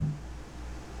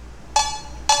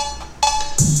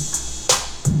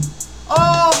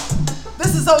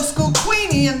is Old School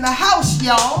Queenie in the house,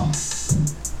 y'all.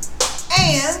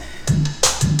 And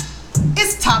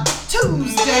it's Topic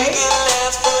Tuesday.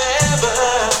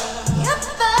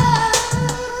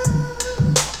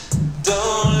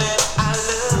 Don't let I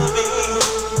love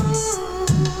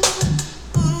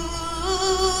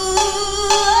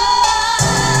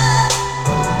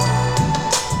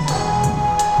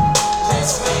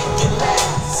Let's make it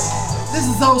last. This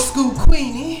is Old School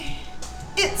Queenie.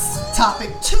 It's Topic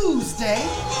Tuesday.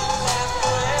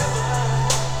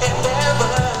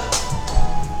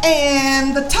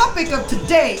 And the topic of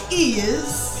today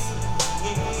is,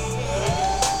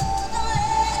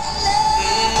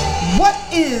 what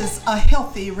is a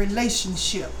healthy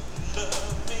relationship?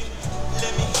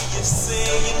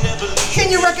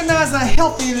 Can you recognize a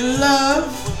healthy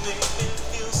love?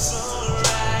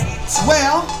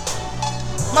 Well,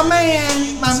 my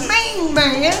main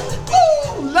man,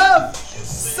 love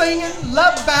singing,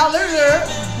 love balladeer,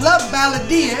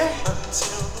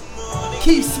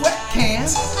 Keith Sweat can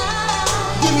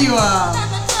give you a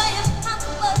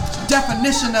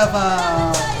definition of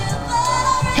a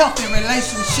healthy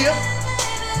relationship.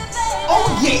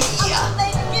 Oh yeah,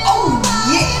 oh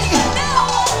yeah.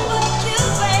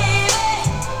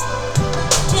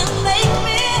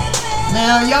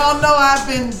 Now y'all know I've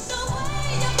been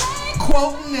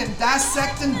quoting and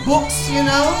dissecting books, you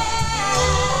know.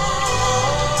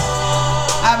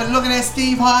 I've been looking at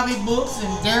Steve Harvey books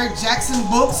and Derek Jackson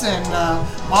books and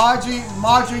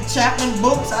Marjorie Chapman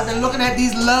books. I've been looking at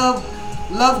these love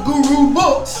guru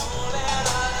books.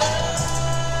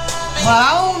 But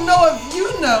I don't know if you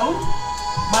know,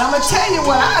 but I'm going to tell you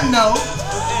what I know.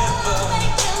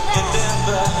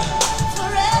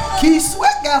 Keith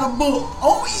Sweat got a book.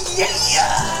 Oh yeah!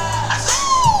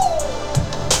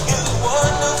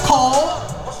 Called,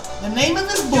 the name of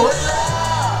this book,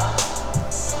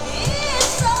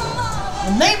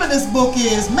 the name of this book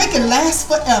is Make It Last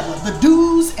Forever, The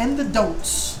Do's and the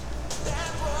Don'ts.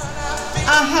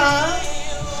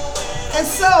 And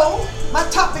so, my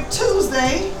Topic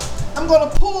Tuesday, I'm going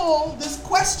to pull this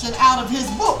question out of his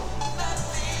book.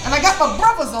 And I got my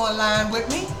brothers online with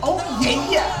me. Oh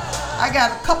yeah. I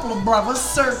got a couple of brothers.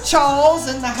 Sir Charles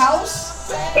in the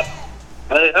house.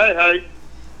 Hey.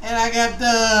 And I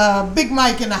got Big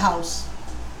Mike in the house.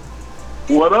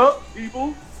 What up,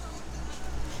 people?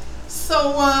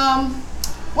 So,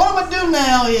 what I'm gonna do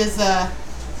now is,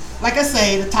 like I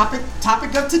say, the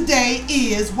topic of today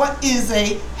is, what is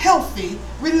a healthy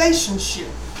relationship?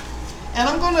 And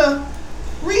I'm gonna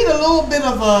read a little bit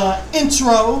of a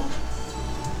intro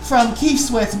from Keith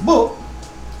Sweat's book,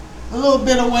 a little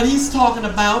bit of what he's talking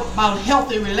about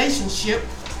healthy relationship,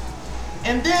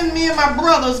 and then me and my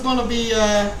brother's gonna be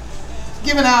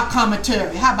giving our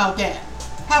commentary. How about that?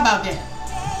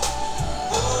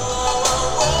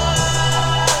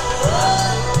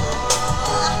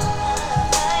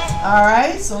 All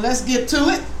right, so let's get to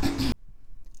it.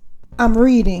 I'm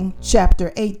reading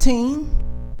chapter 18.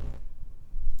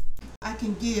 I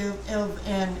can give of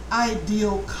an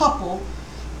ideal couple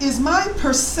is my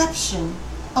perception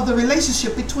of the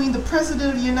relationship between the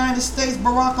President of the United States,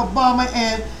 Barack Obama,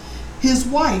 and his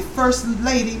wife, First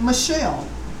Lady Michelle.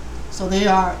 So they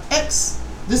are this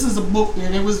is a book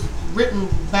that it was written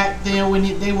back then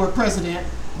when they were president,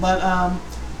 but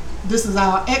this is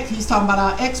our he's talking about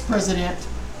our ex-president,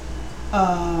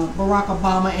 Barack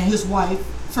Obama, and his wife,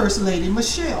 First Lady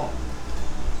Michelle.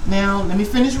 Now, let me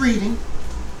finish reading.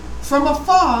 From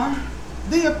afar,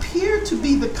 they appear to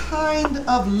be the kind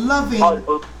of loving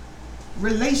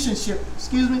relationship.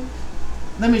 Excuse me.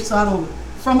 Let me start over.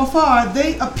 From afar,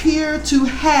 they appear to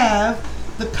have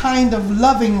the kind of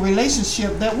loving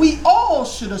relationship that we all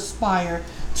should aspire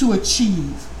to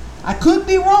achieve. I could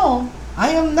be wrong. I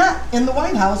am not in the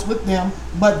White House with them,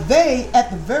 but they, at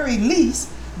the very least,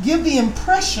 give the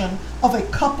impression of a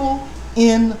couple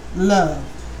in love.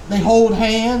 They hold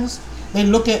hands. They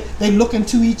look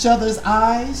into each other's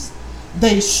eyes.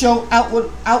 They show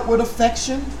outward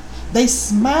affection. They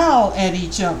smile at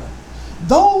each other.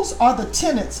 Those are the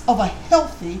tenets of a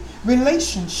healthy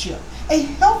relationship. A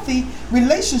healthy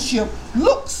relationship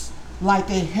looks like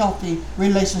a healthy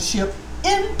relationship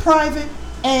in private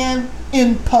and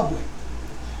in public.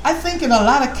 I think in a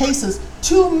lot of cases,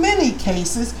 too many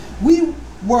cases, we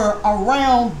were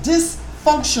around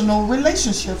dysfunctional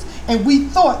relationships and we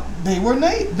thought they were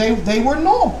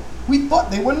normal. We thought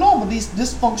they were normal, these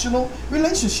dysfunctional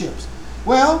relationships.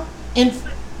 Well,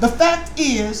 the fact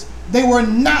is they were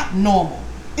not normal.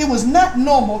 It was not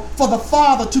normal for the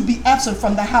father to be absent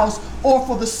from the house, or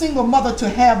for the single mother to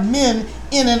have men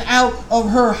in and out of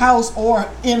her house or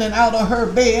in and out of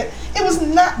her bed. It was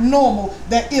not normal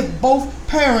that if both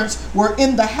parents were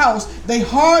in the house, they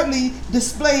hardly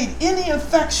displayed any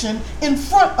affection in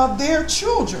front of their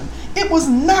children. It was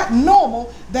not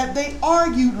normal that they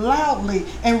argued loudly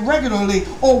and regularly,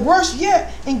 or worse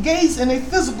yet, engaged in a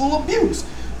physical abuse.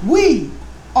 We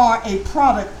are a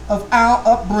product of our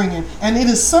upbringing, and it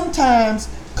is sometimes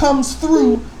comes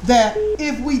through that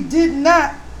if we did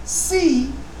not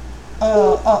see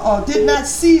or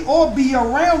be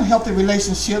around healthy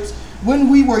relationships when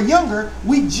we were younger,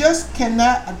 we just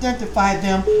cannot identify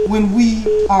them when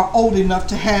we are old enough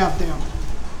to have them.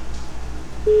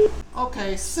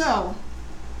 Okay, so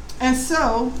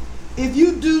if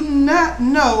you do not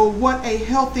know what a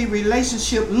healthy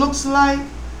relationship looks like,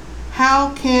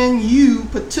 how can you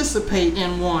participate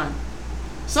in one?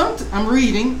 I'm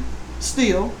reading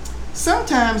still.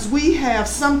 Sometimes we have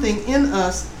something in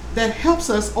us that helps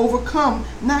us overcome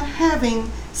not having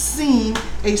seen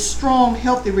a strong,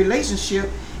 healthy relationship,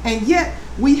 and yet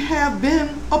we have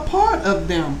been a part of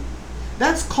them.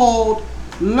 That's called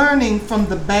learning from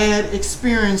the bad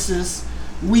experiences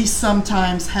we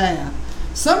sometimes have.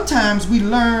 Sometimes we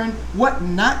learn what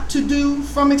not to do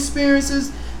from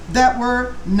experiences that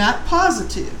were not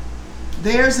positive.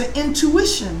 There's an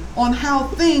intuition on how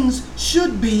things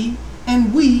should be,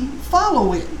 and we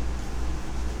follow it.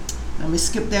 Let me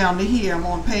skip down to here. I'm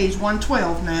on page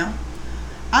 112 now.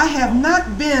 I have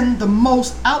not been the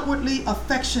most outwardly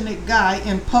affectionate guy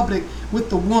in public with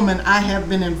the woman I have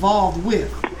been involved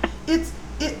with.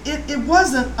 It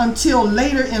wasn't until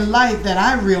later in life that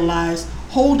I realized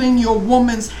holding your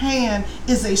woman's hand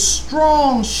is a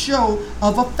strong show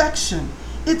of affection.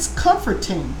 It's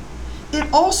comforting. It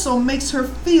also makes her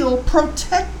feel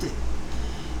protected.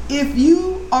 If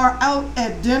you are out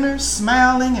at dinner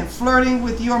smiling and flirting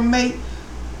with your mate,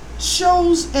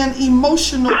 shows an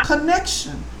emotional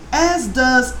connection, as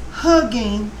does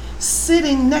hugging,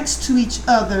 sitting next to each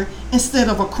other instead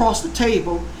of across the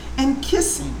table, and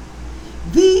kissing.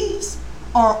 These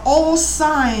are all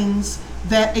signs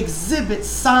that exhibit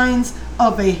signs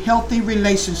of a healthy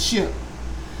relationship.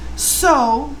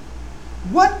 So,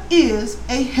 what is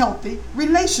a healthy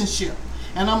relationship?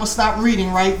 And I'm going to stop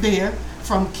reading right there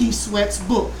from Keith Sweat's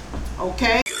book.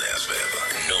 Okay? Last forever.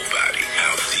 Nobody.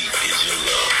 How deep is your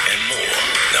love? And more.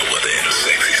 Now, whether in a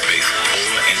sexy space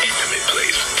or an intimate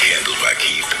place, Candles by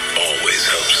Keith always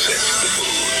help set the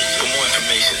mood. For more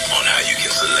information on how you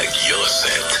can select your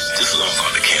scent, just log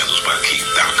on to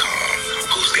candlesbykeith.com.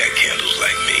 Who's got candles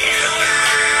like me?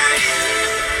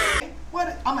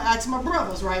 I'm going to ask my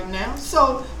brothers right now.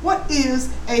 So, what is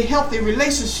a healthy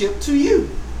relationship to you?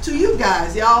 To you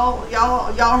guys, y'all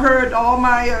heard all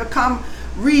my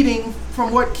reading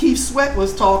from what Keith Sweat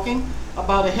was talking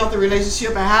about a healthy relationship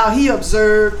and how he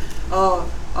observed,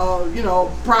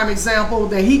 prime example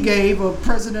that he gave of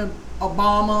President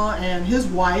Obama and his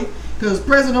wife. Because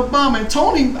President Obama and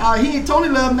Tony, Tony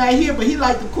loved not here, but he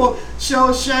liked to quote,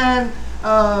 show shine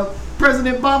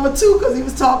President Obama too, because he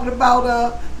was talking about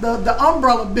the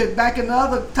umbrella bit back in the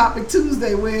other topic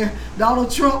Tuesday, where Donald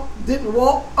Trump didn't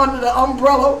walk under the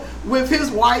umbrella with his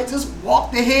wife, just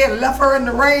walked ahead and left her in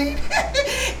the rain.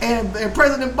 and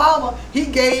President Obama, he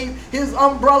gave his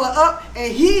umbrella up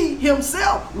and he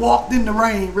himself walked in the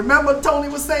rain. Remember Tony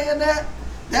was saying that?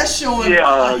 That's showing a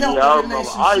healthy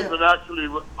relationship.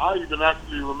 I even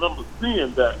actually remember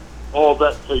seeing that all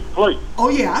that take place. Oh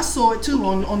yeah, I saw it too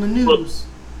on the news.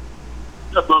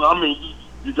 But I mean,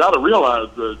 you got to realize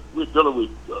that we're dealing with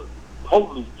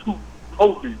two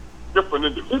totally different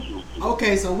individuals.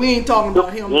 Okay, so we ain't talking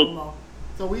about him no more.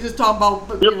 So we just talking about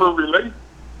different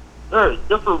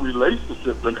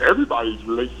relationships, and everybody's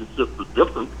relationships are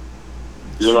different.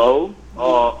 You know,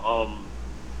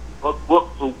 what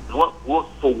works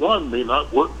for one may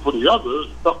not work for the other.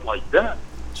 Stuff like that.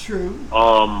 True.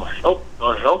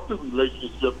 A healthy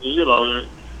relationship, you know,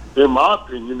 in my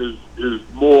opinion, is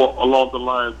more along the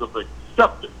lines of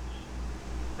acceptance.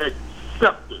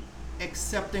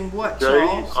 Accepting what,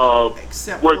 okay? Charles?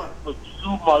 Accept what? What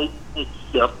you might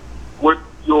accept, what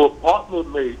your partner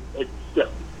may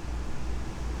accept.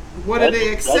 What are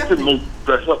they accepting?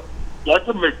 That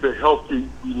can make the healthy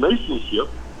relationship.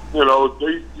 You know,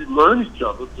 you learn each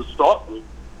other to start with.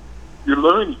 You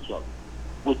learn each other,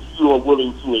 what you are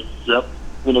willing to accept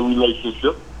in a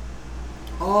relationship.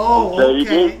 Oh,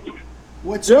 okay.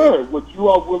 What you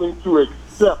are willing to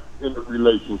accept in a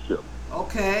relationship.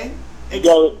 Okay.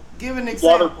 Give an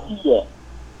example. You gotta see that.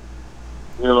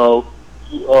 You know,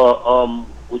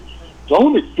 what you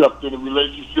don't accept in a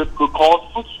relationship could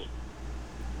cause friction.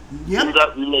 Yep. in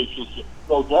that relationship.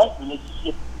 So that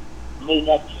relationship may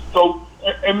not be so,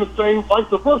 and the same vice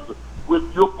versa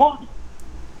with your partner.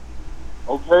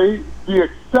 Okay, the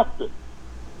acceptance.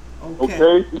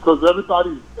 Okay, because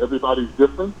everybody's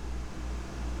different.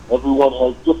 Everyone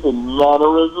has different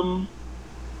mannerisms.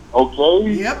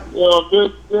 Okay. Yep.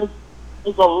 There's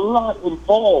a lot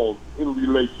involved in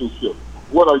relationships.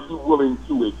 What are you willing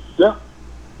to accept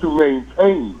to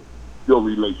maintain your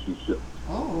relationship?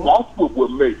 Oh. That's what will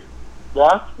make.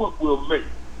 That's what will make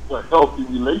a healthy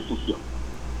relationship.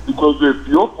 Because if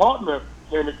your partner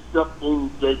can accept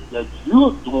things that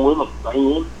you're doing or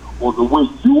saying or the way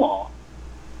you are,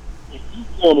 if you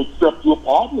can't accept your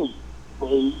partner's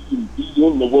ways and be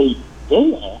in the way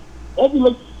they are, that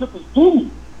relationship is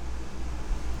doomed.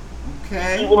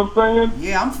 Okay. See what I'm saying?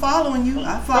 Yeah, I'm following you.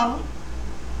 I follow.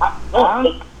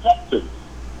 Acceptance.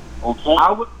 Okay.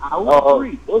 I would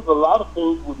agree. There's a lot of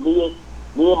things with me and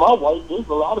my wife. There's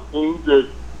a lot of things that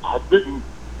I didn't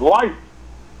like,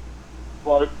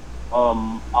 but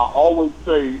I always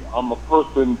say I'm a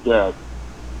person that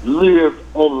live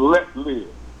and let live.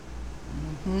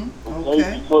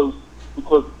 Okay.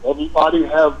 Because everybody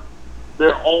has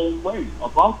their own way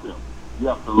about them. You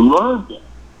have to learn that.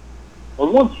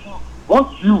 And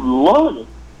once you learn it,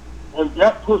 and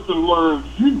that person learns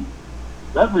you,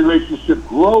 that relationship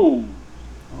grows.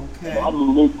 Okay. I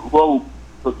mean, they grow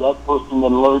because that person that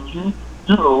learned you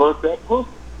done learned that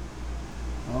person.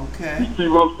 Okay. You see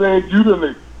what I'm saying? You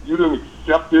didn't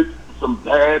accept it, some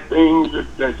bad things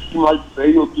that she might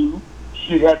say or do.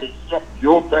 She had to accept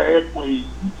your bad ways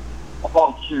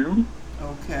about you.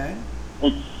 Okay.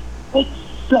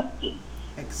 Acceptance.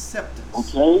 Acceptance.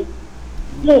 Okay?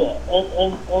 Yeah,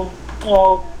 and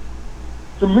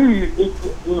to me,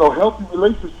 healthy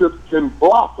relationships can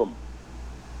blossom.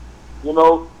 You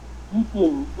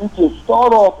can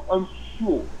start off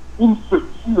unsure,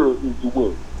 insecure is the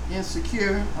word.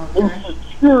 Insecure. Okay.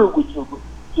 Insecure with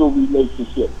your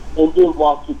relationship, and then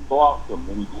watch it blossom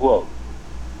and grow.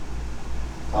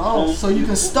 Oh, so you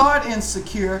can start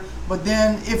insecure, but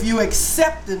then if you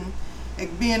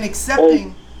being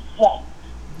accepting,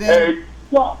 then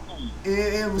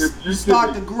it will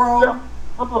start to grow.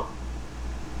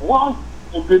 Well,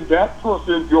 and then that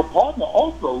person, your partner,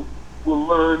 also will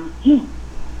learn you.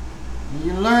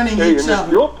 You're learning Okay, each and other.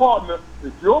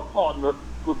 if your partner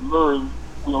will learn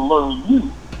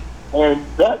you, and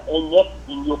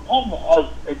your partner has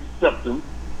acceptance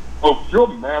of your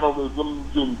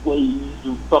mannerisms and ways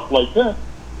and stuff like that,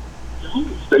 you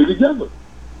stay together.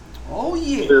 Oh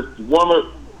yeah. If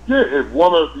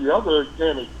one or the other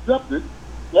can't accept it,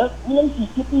 that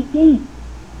relationship is doomed.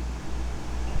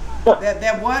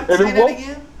 That what? And Say that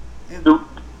again.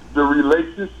 The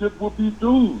relationship will be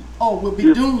doomed. Oh, will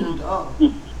be doomed. Oh.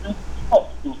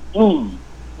 It's doomed.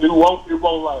 It won't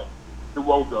last. It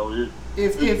won't go.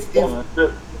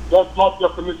 That's my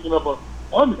definition of an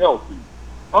unhealthy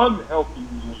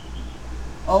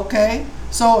relationship. Okay.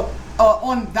 So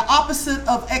on the opposite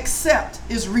of accept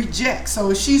is reject. So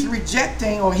if she's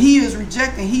rejecting or he is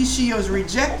rejecting, she is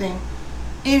rejecting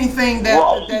anything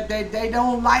that they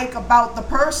don't like about the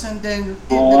person, then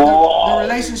the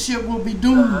relationship will be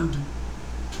doomed.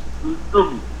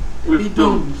 Be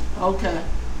doomed. Okay.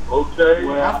 Okay.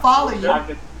 Well, I follow you.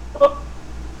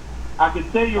 I can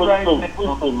tell you right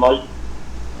now, Mike.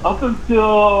 up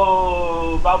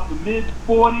until about the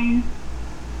mid-40s,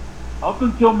 up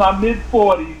until my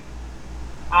mid-40s,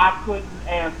 I couldn't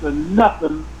answer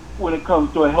nothing when it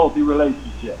comes to a healthy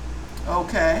relationship.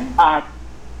 Okay.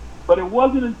 But it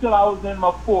wasn't until I was in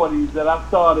my 40s that I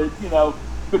started,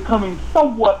 becoming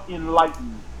somewhat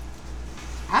enlightened.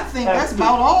 I think that's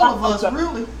about all of us,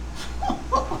 really.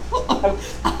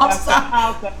 As to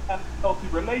how to have a healthy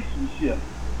relationship.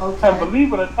 Okay. And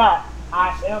believe it or not,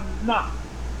 I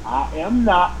am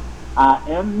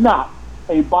not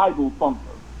a Bible thumper.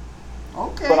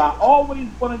 Okay. But I always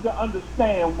wanted to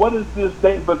understand what is this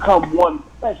they become one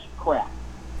flesh crap.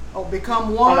 Oh,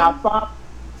 become one. And I found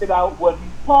out what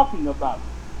he's talking about.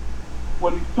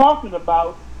 What he's talking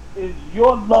about is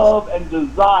your love and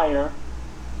desire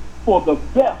for the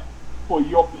best for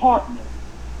your partner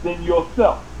than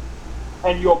yourself.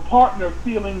 And your partner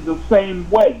feeling the same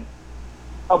way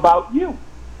about you.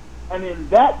 And in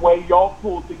that way, y'all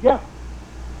pull together.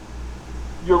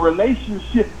 Your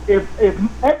relationship, if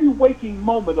every waking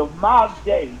moment of my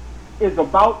day is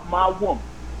about my woman.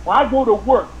 When I go to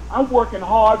work, I'm working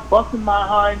hard, busting my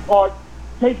hind part,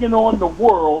 taking on the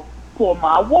world for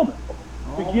my woman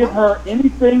to give her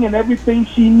anything and everything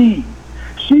she needs.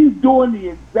 She's doing the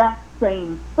exact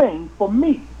same thing for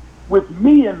me, with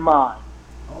me in mind.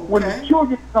 Okay. When the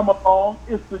children come along,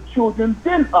 it's the children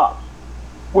then us.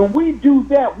 When we do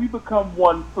that, we become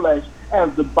one flesh,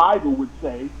 as the Bible would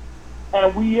say,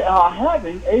 and we are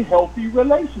having a healthy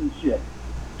relationship.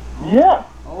 Yes,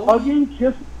 hugging,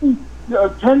 kissing,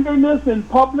 tenderness in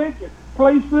public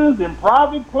places, in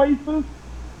private places,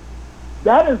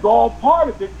 that is all part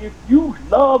of it. If you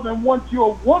love and want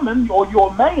your woman or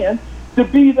your man to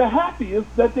be the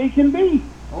happiest that they can be.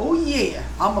 Oh yeah,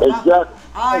 Exactly.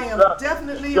 I am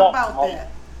definitely about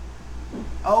that.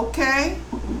 Okay,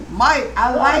 Mike,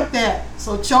 I like that.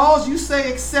 So Charles, you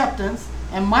say acceptance,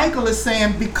 and Michael is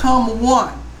saying become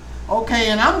one. Okay,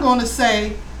 and I'm going to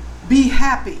say be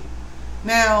happy.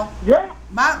 Now, Yeah.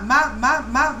 my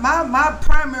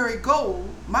primary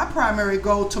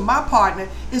goal to my partner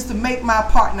is to make my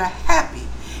partner happy.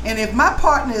 And if my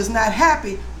partner is not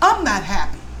happy, I'm not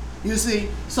happy. You see,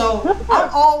 so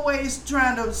I'm always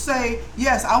trying to say,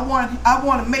 yes, I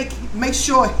want to make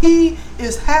sure he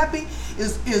is happy,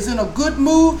 is in a good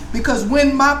mood, because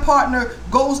when my partner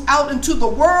goes out into the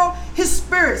world, his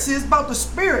spirit, see, it's about the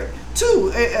spirit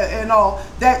too, and all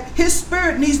that. His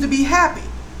spirit needs to be happy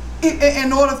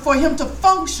in order for him to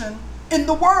function in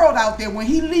the world out there. When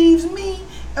he leaves me,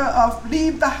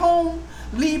 leave the home,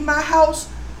 leave my house,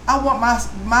 I want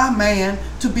my man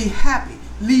to be happy,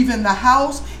 leaving the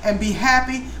house and be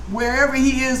happy wherever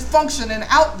he is functioning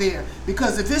out there.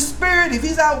 Because if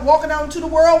he's out walking out into the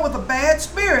world with a bad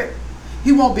spirit,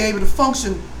 he won't be able to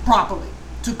function properly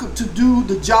to do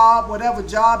the job, whatever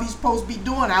job he's supposed to be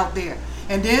doing out there.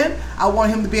 And then I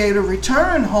want him to be able to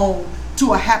return home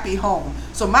to a happy home.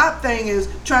 So my thing is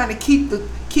trying to keep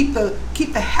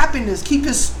the happiness, keep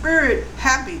his spirit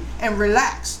happy and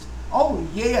relaxed. Oh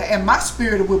yeah, and my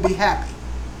spirit will be happy.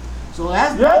 So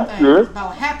that's my thing. It's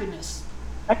about happiness.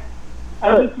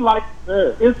 And it's like,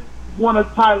 it's one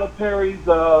of Tyler Perry's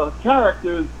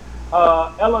characters,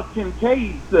 Ella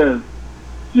Kincaid says.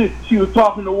 She was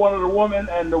talking to one of the women,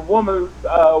 and the woman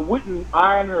wouldn't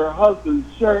iron her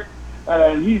husband's shirt,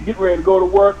 and he's getting ready to go to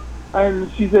work,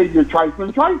 and she said, "You're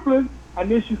trifling, trifling." And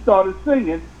then she started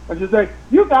singing, and she said,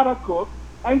 "You gotta cook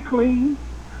and clean,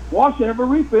 wash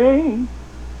everything,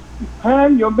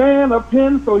 hand your man a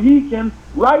pen so he can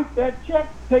write that check,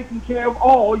 taking care of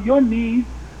all your needs.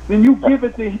 Then you give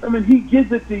it to him, and he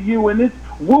gives it to you, and it's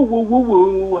woo, woo, woo,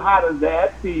 woo. How does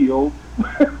that feel?"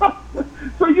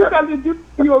 So you got to do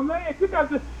for your man.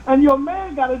 And your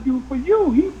man got to do for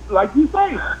you. He, like you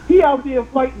say, he out there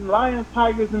fighting lions,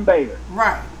 tigers, and bears.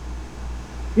 Right.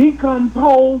 He comes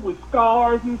home with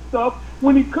scars and stuff.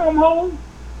 When he come home,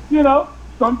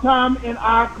 sometime in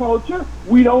our culture,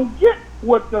 we don't get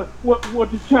what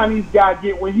the Chinese guy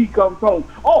get when he comes home.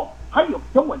 "Oh, how you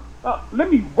doing?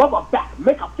 Let me rub her back,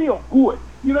 make her feel good."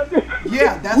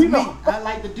 Yeah, that's me. I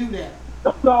like to do that.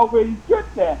 Don't always get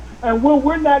that. And when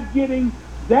we're not getting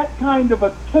that kind of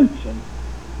attention,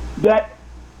 that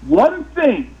one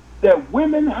thing that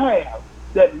women have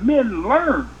that men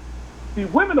learn, see,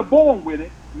 women are born with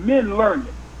it, men learn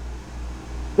it.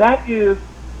 That is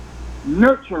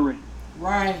nurturing.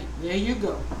 Right, there you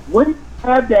go. When you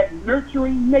have that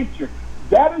nurturing nature,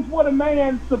 that is what a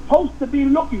man's supposed to be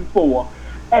looking for.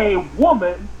 A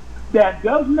woman that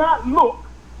does not look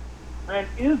and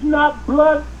is not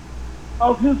blood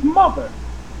of his mother,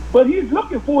 but he's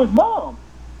looking for his mom.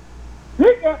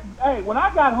 When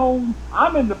I got home,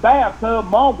 I'm in the bathtub,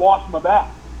 mom washed my back.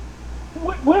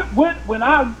 When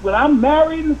I'm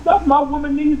married and stuff, my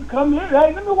woman needs to come here.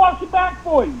 "Hey, let me wash your back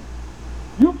for you."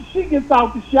 She gets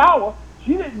out the shower.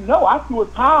 She didn't know I threw a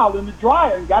towel in the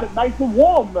dryer and got it nice and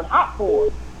warm and hot for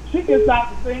her. She gets out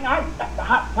the thing. I got the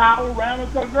hot towel around her.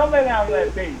 So, "Girl, lay down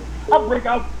that baby." I break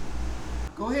out.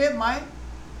 Go ahead, Mike.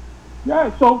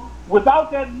 Yeah. So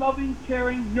without that loving,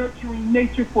 caring, nurturing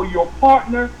nature for your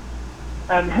partner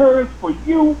and hers for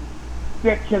you,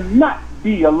 there cannot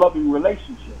be a loving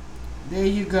relationship. There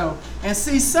you go. And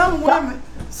see, some women,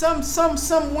 some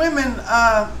women.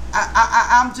 I'm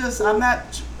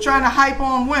not trying to hype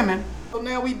on women. So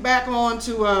now we back on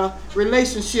to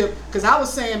relationship, because I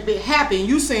was saying be happy, and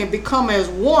you saying become as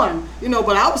one.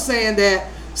 But I was saying that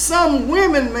some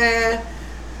women, man,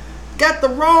 got the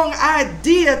wrong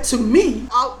idea to me.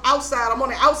 Outside, I'm on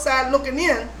the outside looking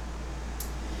in.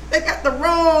 They got the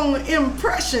wrong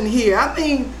impression here. I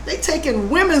mean, they taking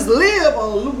women's lib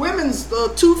or women's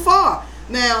too far.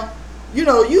 Now, you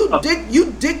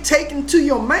dictating to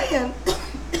your man,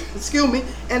 excuse me,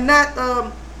 and not.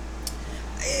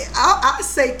 I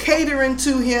say catering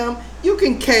to him. You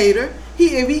can cater.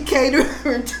 If he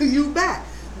catering to you back,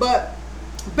 but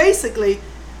basically,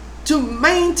 to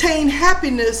maintain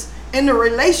happiness in the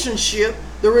relationship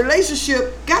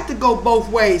got to go both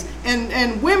ways.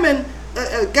 And women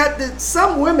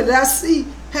some women that I see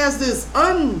has this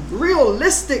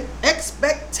unrealistic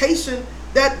expectation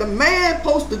that the man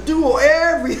supposed to do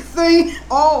everything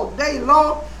all day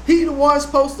long. He the one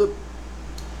supposed to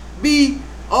be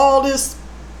all this,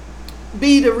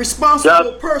 be the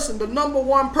responsible person, the number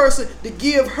one person to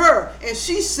give her, and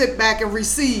she sit back and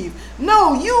receive.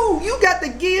 No, you got to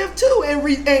give too,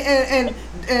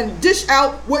 and dish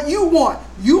out what you want.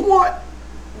 You want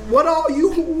what all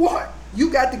you want. You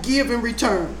got to give in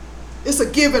return. It's a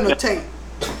give and a take.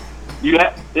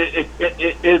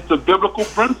 It's a biblical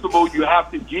principle. You have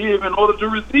to give in order to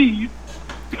receive.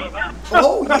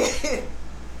 Oh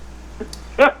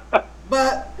yeah.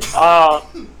 But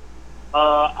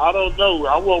I don't know.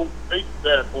 I won't take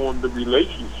that on the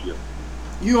relationship.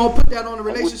 you don't put that on the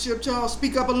relationship, Charles.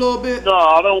 Speak up a little bit. No,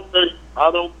 I don't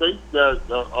think that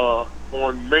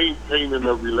on maintaining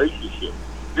a relationship.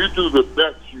 You do the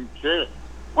best you can.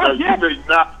 Well, now, you may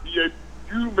not be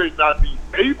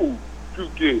able to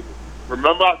give.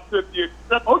 Remember, I said the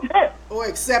acceptance. Oh yeah. Oh,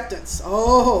 acceptance.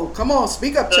 Oh, come on,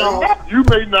 speak up, Charles. You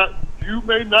may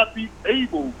not be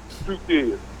able to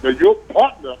give. Now, your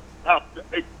partner has to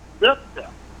accept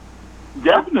that.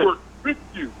 Definitely. Work with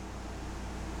you.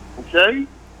 Okay?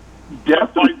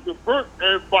 Definitely.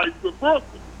 And vice versa.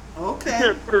 Okay.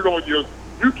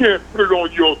 You can't put it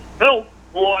on yourself.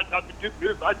 Oh, I got to get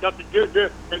this, I got to get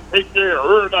this, and take care of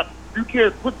her. Now, you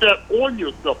can't put that on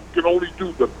yourself. You can only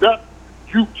do the best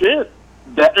you can.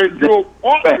 And your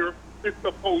partner is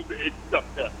supposed to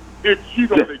accept that. If she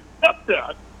don't accept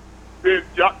that, then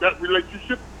that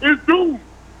relationship is doomed.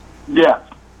 Yes.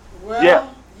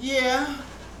 Well, yeah,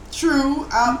 true.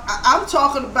 I'm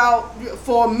talking about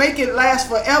for make it last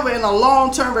forever in a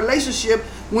long-term relationship.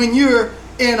 When you're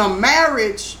in a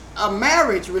marriage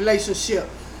relationship,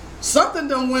 something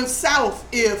done went south.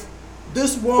 If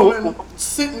this woman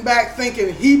sitting back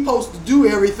thinking he supposed to do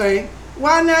everything,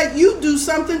 why not you do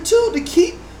something too to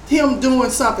keep him doing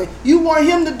something? You want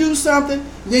him to do something,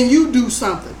 then you do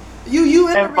something. You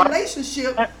in a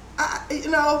relationship.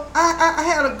 I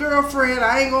had a girlfriend.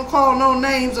 I ain't gonna call no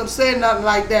names. I'm saying nothing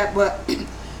like that, but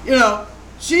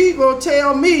she gonna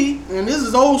tell me, and this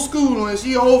is old school, and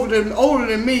she older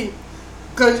than me,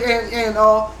 talking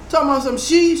about some.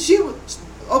 She was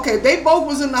okay. They both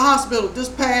was in the hospital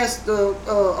just past the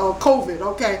COVID.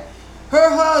 Okay, her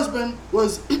husband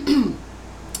was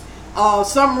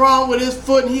something wrong with his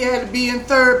foot, and he had to be in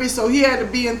therapy. So he had to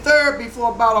be in therapy for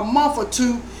about a month or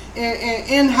two.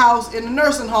 In-house in the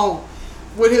nursing home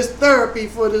with his therapy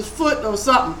for his foot or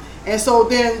something. And so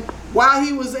then while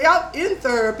he was out in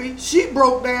therapy, she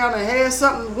broke down and had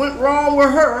something went wrong with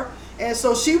her, and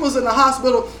so she was in the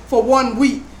hospital for 1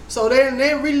 week. So then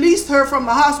they released her from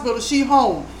the hospital. She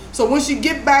home. So when she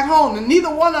get back home, and neither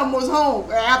one of them was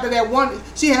home after that one.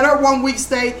 She had her 1 week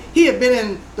stay. He had been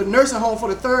in the nursing home for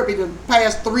the therapy the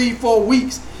past 3-4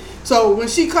 weeks. So when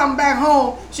she come back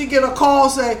home, she get a call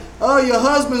say, "Oh, your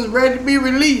husband's ready to be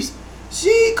released."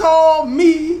 She called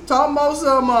me talking about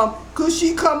some, could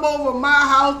she come over my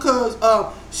house because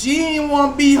she didn't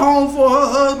want to be home for her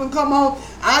husband come home.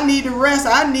 I need to rest.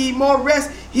 I need more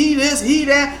rest. He this, he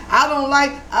that. I don't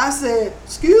like. I said,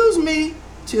 "Excuse me,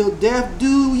 till death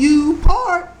do you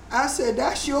part." I said,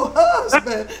 "That's your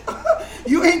husband.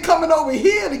 You ain't coming over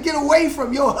here to get away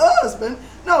from your husband.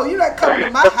 No, you're not coming to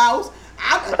my house."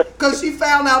 Because she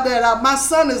found out that my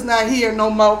son is not here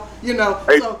no more,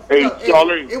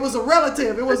 Charlene. It was a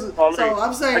relative. It was so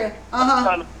I'm saying,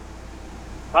 I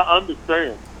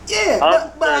understand.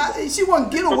 Yeah, but she wouldn't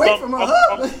get away from her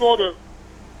husband.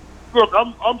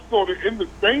 I'm sort of in the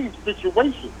same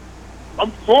situation.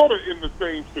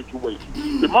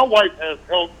 If my wife has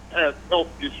health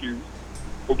issues,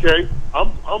 okay,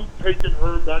 I'm taking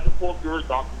her back and forth to her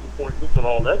doctor's appointments and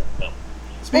all that stuff.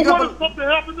 But what if something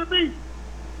happened to me?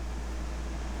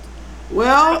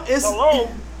 Well, it's hello.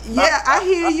 Yeah, I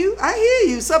hear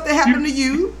you. Something happened to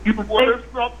you. What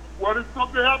if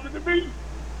something happened to me?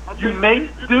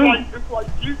 It's like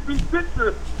she's too sick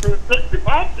to if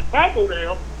I go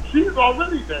down, she's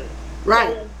already down.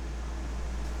 Right.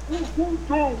 So, who's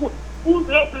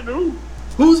helping who?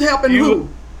 Who's helping who?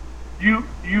 You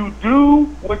do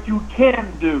what you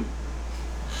can do.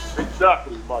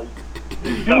 Exactly, Mike.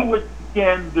 You do what you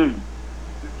can do.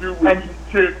 You do what you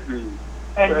can do.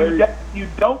 And you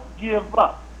don't give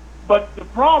up. But the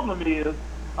problem is,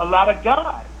 a lot of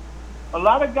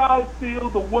guys feel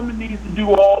the woman needs to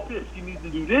do all this. She needs to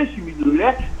do this, she needs to do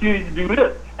that, she needs to do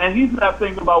this. And he's not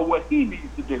thinking about what he needs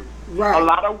to do. Right. A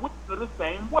lot of women are the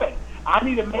same way. I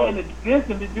need a man to do this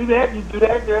and to do that and to do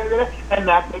that, and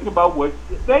not think about what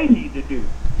they need to do.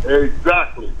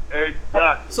 Exactly.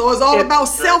 Exactly. So it's all It- about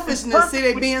it's selfishness. See,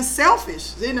 they perfectly- being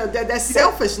selfish. You know, that's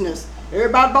selfishness.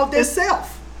 Everybody about their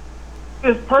self.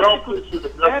 It's perfectly.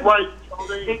 Selfishness. That's right,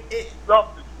 Tony.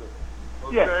 Selfishness.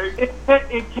 Yeah, Okay.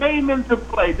 it came into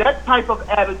play. That type of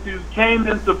attitude came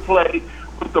into play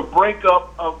with the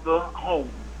breakup of the home.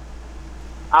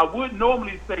 I would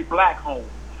normally say black home,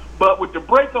 but with the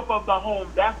breakup of the home,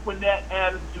 that's when that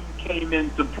attitude came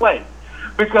into play.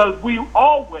 Because we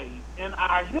always, in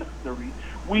our history,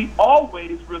 we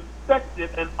always respected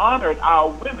and honored our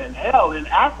women. Hell, in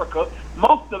Africa,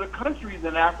 most of the countries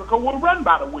in Africa were run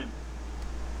by the women.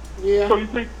 Yeah. So you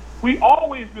see, we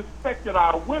always respected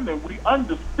our women. We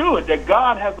understood that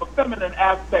God has a feminine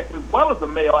aspect as well as a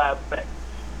male aspect.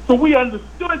 So we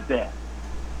understood that.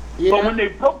 Yeah. But when they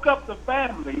broke up the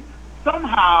family,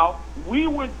 somehow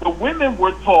the women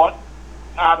were taught,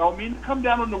 I don't mean to come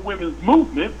down on the women's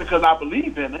movement because I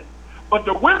believe in it, but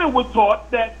the women were taught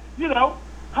that,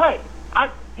 hey,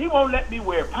 he won't let me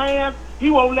wear pants. He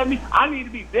won't let me. I need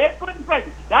to be barefoot and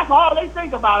pregnant. That's all they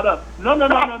think about us. No.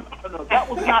 That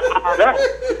was not our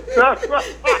That's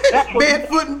right. That was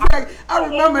Barefoot and pregnant. I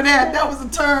remember that. That was a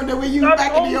term that we used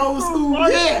back in the old school.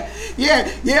 Right.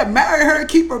 Yeah. Marry her,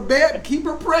 keep her pregnant,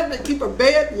 keep her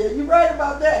bed. Yeah, you're right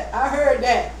about that. I heard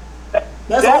that.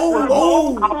 That's old.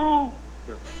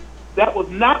 That was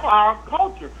not our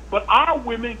culture. But our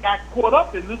women got caught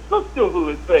up in the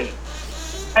sisterhood thing.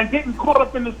 And getting caught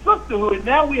up in the sisterhood,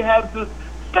 now we have this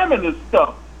feminist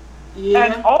stuff. Yeah.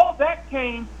 And all that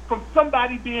came from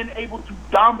somebody being able to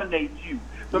dominate you.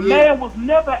 The Yeah. man was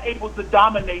never able to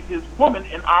dominate his woman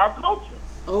in our culture.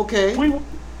 Okay. We were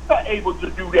never able to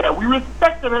do that. We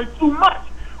respected her too much.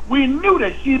 We knew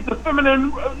that she's the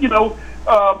feminine, manifestation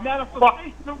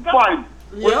of God. Right.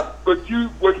 Yep. What you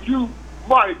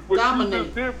Dominate.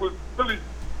 just did was really,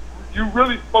 you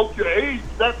really spoke your age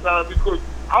that time, because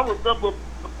I remember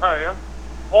the past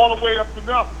all the way up to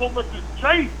now. So much has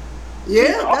changed.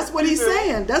 Yeah, that's what he's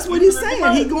saying. That's what he's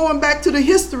saying. He going back to the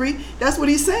history. That's what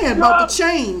he's saying about the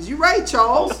change. You're right,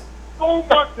 Charles. So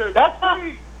much has That's right.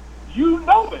 changed. You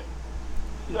know it.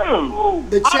 Dude,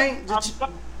 The change,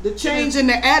 the change in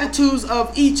the attitudes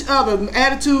of each other,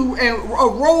 attitude and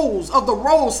roles of the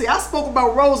roles. See, I spoke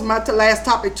about roles in my last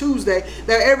topic Tuesday.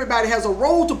 That everybody has a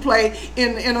role to play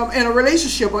in a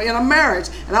relationship or in a marriage,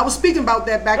 and I was speaking about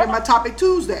that back in my topic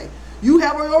Tuesday. You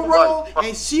have your role,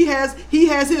 and he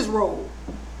has his role.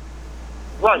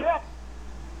 Right. Yeah.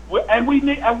 And we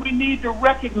need to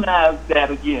recognize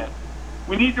that again.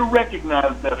 We need to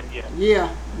recognize that again. Yeah,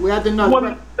 we have to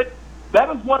know. That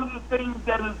is one of the things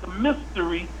that is a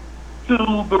mystery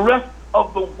to the rest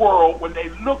of the world when they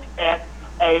look at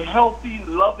a healthy,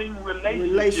 loving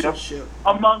relationship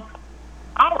among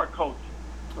our culture.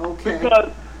 Okay. Because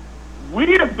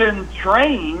we have been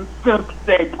trained since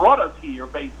they brought us here,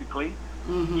 basically,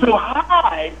 to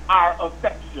hide our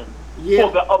affection for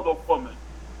the other woman.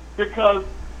 Because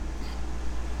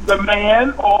the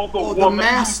man or the woman, the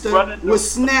master would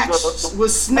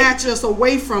snatch us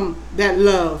away from that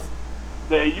love.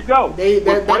 There you go.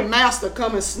 That master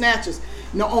come and snatch us.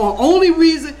 Now, the only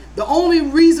reason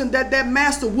that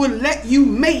master would let you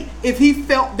mate if he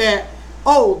felt that,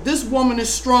 oh, this woman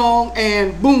is strong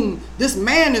and boom, this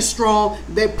man is strong.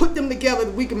 They put them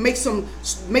together. We can make them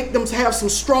have some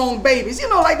strong babies.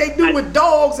 Like they do with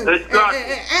dogs and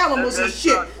animals and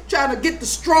shit. Trying to get the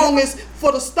strongest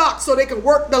for the stock so they can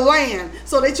work the land.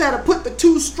 So they try to put the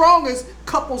two strongest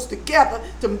couples together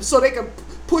so they can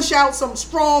push out some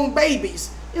strong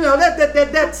babies.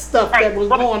 That stuff that was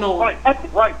going on.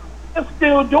 Right. They're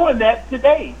still doing that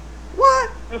today.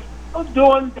 What? They're still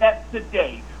doing that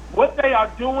today. What they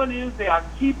are doing is they are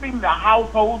keeping the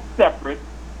household separate.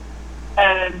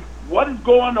 And what is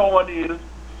going on is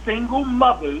single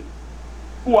mothers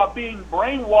who are being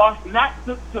brainwashed not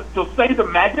to say the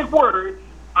magic word,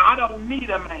 I don't need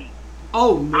a man.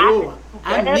 Oh, no.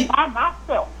 I need by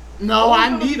myself. No,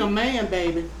 I need a man,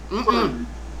 baby.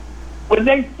 When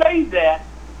they say that,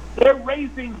 they're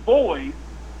raising boys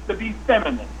to be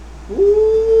feminine.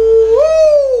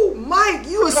 Ooh, Mike,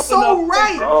 you are so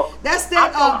right. That's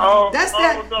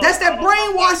that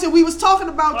brainwashing we was talking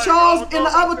about, Charles, in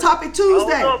the other topic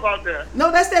Tuesday. I don't know about that.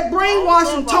 No, that's that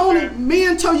brainwashing, Tony.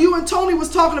 You and Tony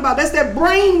was talking about. That's that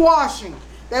brainwashing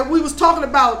that we was talking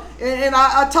about in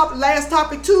our last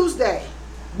topic Tuesday.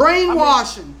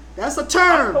 Brainwashing. That's a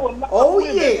term. Oh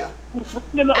yeah.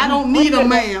 I don't need a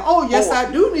man. Oh yes, I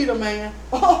do need a man.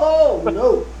 Oh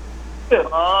no.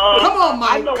 Come on,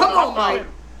 Mike. Come on, Mike.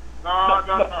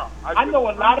 No. I know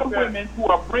a lot of women who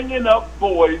are bringing up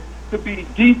boys to be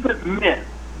decent men,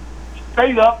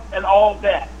 straight up and all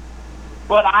that.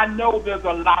 But I know there's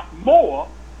a lot more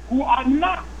who are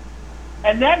not.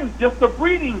 And that is just a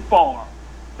breeding farm.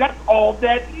 That's all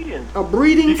that is. A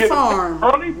breeding You get farm.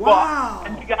 an early Wow. buck,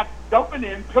 and you got dumping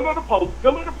in, pillar to post,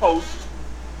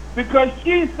 because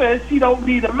she says she don't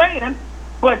need a man,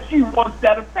 but she wants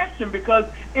that affection because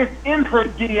it's in her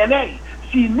DNA.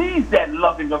 She needs that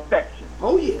loving affection.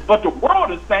 Oh, yeah. But the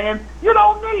world is saying, you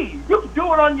don't need. You can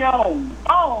do it on your own.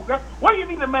 Oh, girl, what do you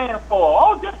need a man for?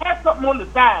 Oh, just have something on the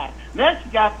side. Now she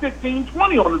got 15,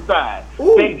 20 on the side.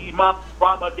 Ooh. Baby,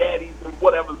 mama, daddies, and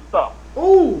whatever stuff.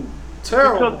 Ooh,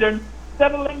 terrible. Because they're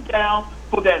settling down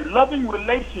for that loving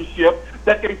relationship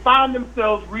that they find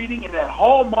themselves reading in that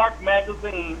Hallmark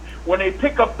magazine when they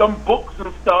pick up them books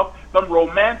and stuff, them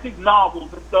romantic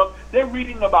novels and stuff. They're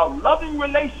reading about loving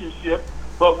relationships,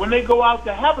 but when they go out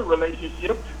to have a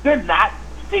relationship, they're not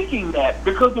seeking that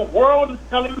because the world is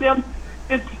telling them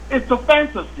it's a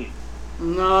fantasy.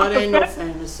 No, it ain't no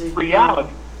fantasy.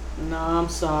 Reality. No, I'm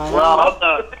sorry. Well,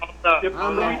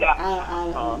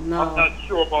 I'm not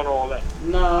sure about all that.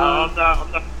 No.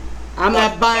 I'm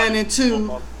not buying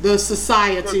into the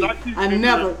society.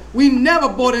 We never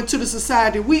bought into the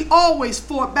society. We always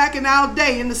fought back in our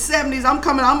day in the 70s.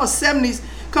 I'm a 70s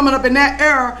coming up in that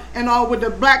era and all with the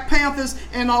Black Panthers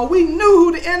and all. We knew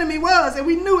who the enemy was and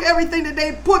we knew everything that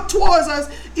they put towards us,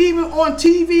 even on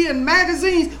TV and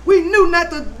magazines. We knew not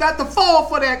to fall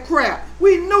for that crap.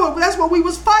 We knew it. That's what we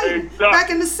was fighting back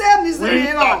in the 70s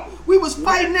and all. We was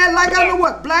fighting that like I know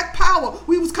what, Black Power.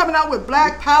 We was coming out with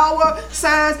Black Power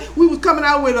signs. We was coming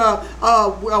out with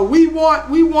we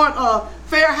want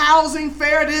fair housing,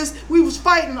 fair this. We was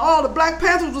fighting. All the Black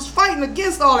Panthers was fighting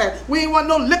against all that. We ain't want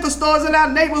no liquor stores in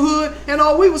our neighborhood and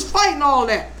all. We was fighting all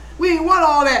that. We didn't want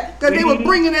all that because they were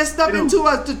bringing that stuff into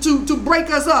us to break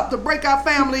us up, to break our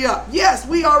family up. Yes,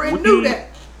 we already knew that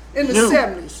in the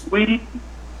 70s. We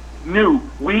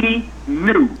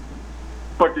knew.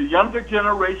 But the younger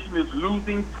generation is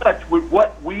losing touch with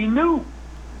what we knew.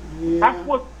 Yeah. That's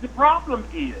what the problem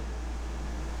is.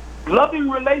 Loving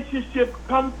relationships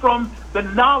come from the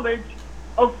knowledge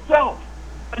of self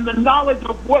and the knowledge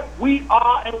of what we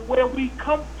are and where we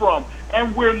come from.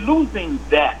 And we're losing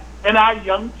that in our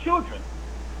young children.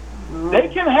 They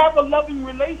can have a loving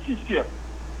relationship.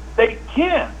 They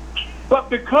can.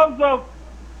 But because of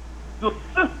the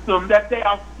system that they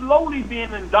are slowly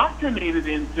being indoctrinated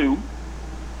into,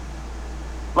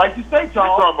 like you say,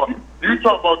 Charles. You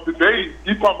talking about today's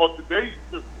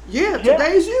system. Yeah,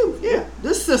 today's youth. Yeah,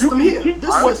 this system here.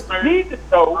 This system. Need to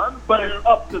know, but it's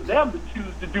up to them to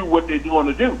choose to do what they want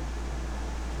to do.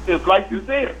 It's like you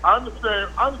said. I understand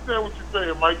what you're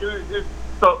saying, Mike. It's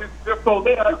different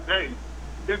today.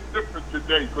 It's different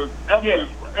today because F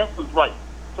is right.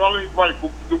 Charlie's right.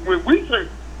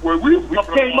 When we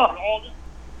came up,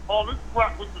 all this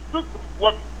crap with the system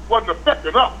wasn't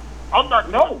affecting us. I'm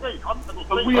not going to say.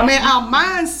 I mean, our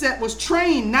mindset was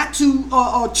trained not to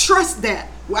trust that.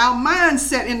 Our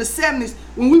mindset in the 70s,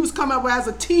 when we was coming up as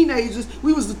a teenagers,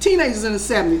 we was the teenagers in the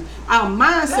 70s. Our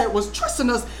mindset was trusting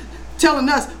us, telling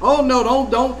us, oh no,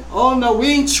 don't, oh no, we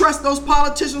ain't trust those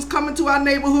politicians coming to our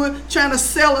neighborhood trying to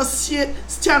sell us shit,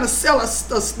 trying to sell us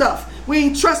stuff. We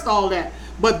ain't trust all that.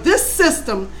 But this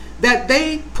system that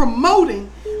they promoting,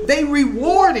 they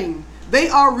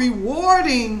are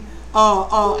rewarding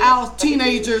our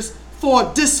teenagers for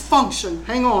dysfunction.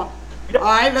 Hang on. All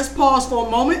right, let's pause for a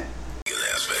moment.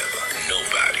 Last forever.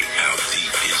 Nobody. How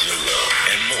deep is your love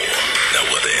and more? Now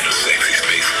whether in a sexy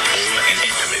space or an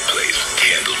intimate place,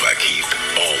 Candles by Keith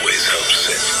always help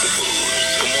set the mood.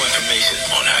 For more information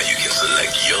on how you can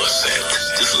select your scent,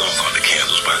 just log on to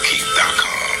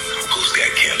candlesbykeith.com. Who's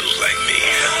got candles like me?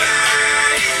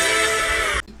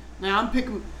 Now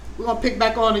we're gonna pick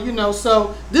back on it,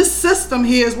 so this system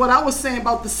here is what I was saying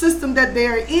about the system that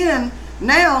they're in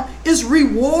now is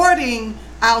rewarding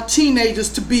our teenagers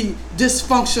to be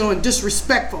dysfunctional and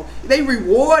disrespectful. They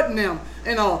rewarding them,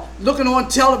 looking on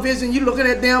television, you looking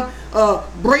at them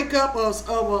breakup of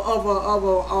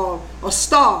a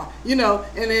star, and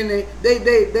then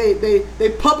they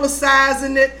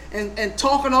publicizing it and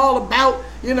talking all about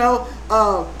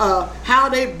how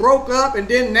they broke up and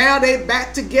then now they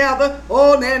back together.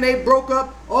 Oh, now they broke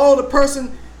up. Oh, the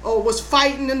person was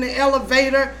fighting in the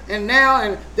elevator and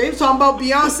they were talking about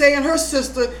Beyonce and her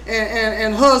sister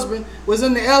and husband was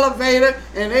in the elevator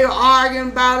and they were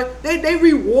arguing about it. They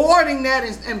rewarding that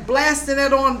and blasting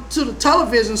that on to the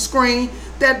television screen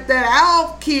that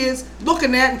our kids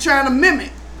looking at and trying to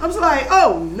mimic. I was like,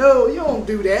 oh no, you don't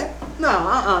do that.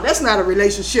 No, that's not a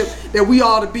relationship that we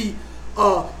ought to be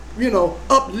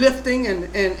uplifting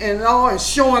and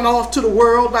showing off to the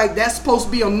world like that's supposed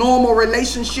to be a normal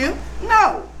relationship.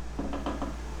 No.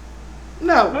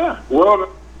 Well,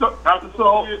 That's the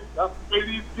way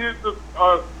these kids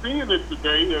are seeing it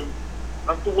today, and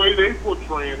that's the way they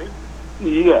portraying it.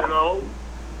 Yeah. You know.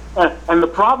 And the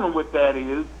problem with that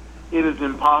is, it is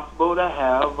impossible to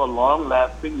have a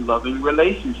long-lasting, loving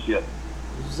relationship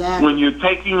Exactly. when you're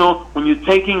taking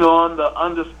on the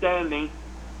understanding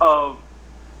of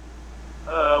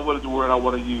what is the word I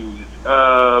want to use?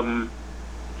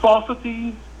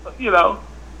 Falsities,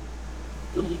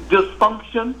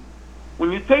 dysfunction.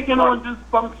 When you're taking on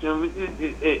dysfunction,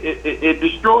 it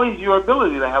destroys your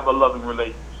ability to have a loving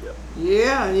relationship.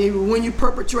 Yeah, and when you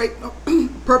perpetrating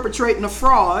a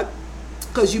fraud,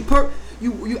 because you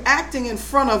acting in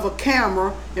front of a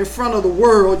camera, in front of the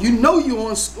world. You know you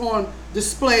on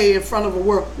display in front of a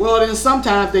world. Well, then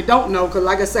sometimes they don't know, because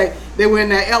like I say, they were in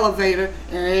that elevator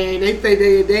and they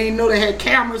didn't know they had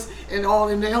cameras and all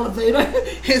in the elevator,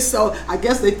 and so I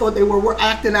guess they thought they were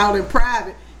acting out in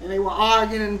private, and they were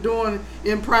arguing and doing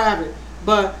in private.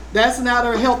 But that's not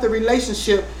a healthy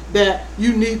relationship that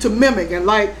you need to mimic. And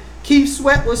like Keith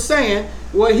Sweat was saying,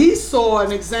 what he saw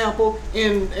an example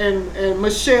in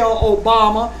Michelle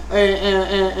Obama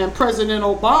and President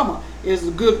Obama is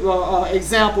a good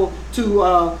example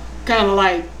to kind of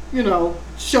like,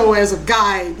 show as a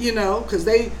guide, because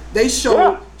they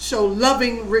show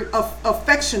loving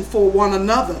affection for one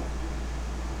another.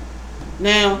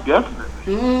 Now,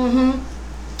 Definitely.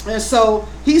 And so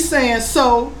he's saying,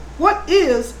 so what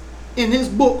is, in his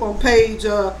book on page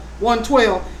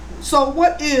 112, so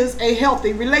what is a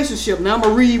healthy relationship? Now I'm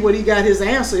going to read what he got his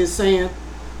answer is saying.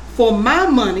 For my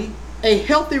money, a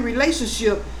healthy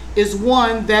relationship is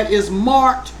one that is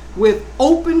marked with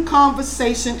open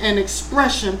conversation and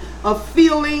expression of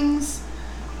feelings,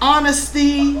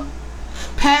 honesty,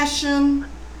 passion,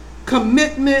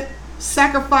 commitment,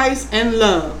 sacrifice, and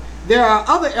love. There are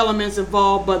other elements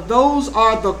involved, but those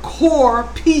are the core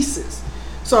pieces.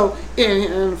 So,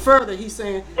 and further, he's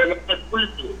saying, And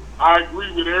I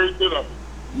agree with every bit of it.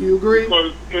 You agree?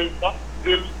 Because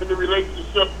in the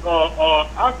relationship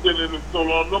I've been in so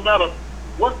long, no matter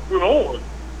what's going on,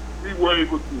 we were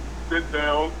able to sit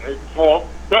down and talk.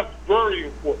 That's very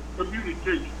important.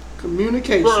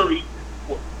 Communication. Very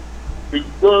important. It's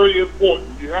very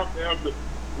important. You have to have the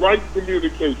right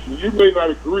communication. You may not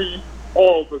agree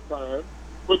all the time,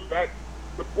 but that's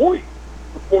the point.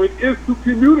 The point is to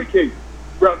communicate,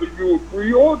 whether you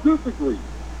agree or disagree.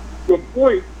 The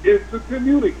point is to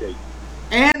communicate.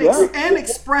 And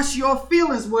express your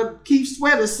feelings, what Keith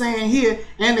Sweat is saying here,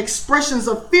 and expressions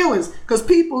of feelings. Because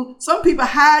some people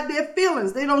hide their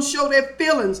feelings. They don't show their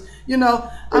feelings.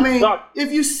 I mean,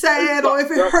 if you're sad or if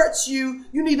it hurts you,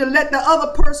 you need to let the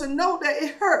other person know that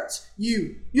it hurts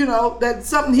you. That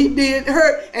something he did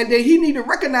hurt, and then he need to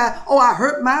recognize, oh, I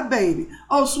hurt my baby.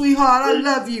 Oh, sweetheart, I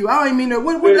love you. I don't mean that.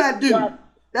 What did I do?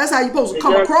 That's how you're supposed to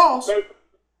come across.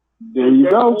 There you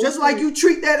go. Just like you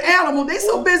treat that animal. They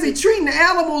so busy treating the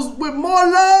animals with more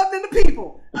love than the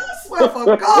people. I swear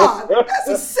for God, that's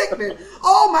a sickening.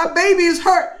 Oh, my baby is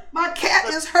hurt. My cat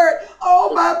is hurt.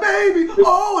 Oh, my baby.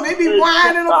 Oh, they be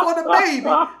whining for the baby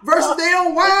versus they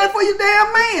don't whine for your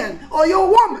damn man or your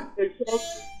woman.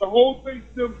 The whole thing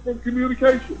stems from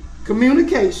communication.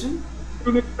 Communication.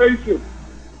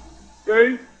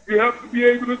 Okay? You have to be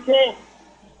able to talk.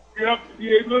 You have to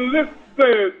be able to listen.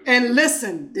 And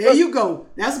listen. There you go.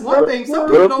 That's one thing. Some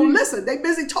people don't listen. They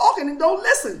busy talking and don't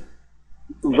listen.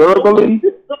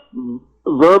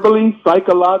 Verbally,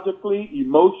 psychologically,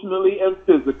 emotionally, and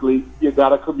physically, you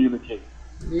gotta communicate.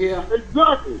 Yeah.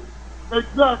 Exactly. You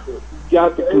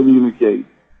got to communicate.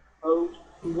 No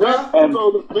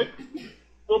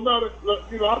matter,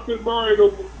 I've been married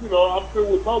over, I've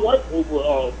been with my wife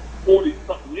over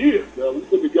 40-something years now. We've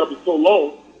been together so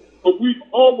long, but we've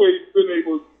always been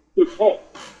able to talk.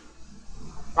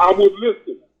 I would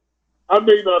listen. I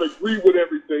may not agree with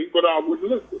everything, but I would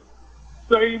listen.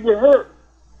 Same with her.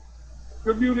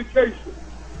 Communication,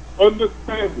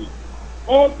 understanding,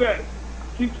 all that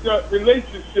keeps that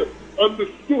relationship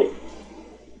understood.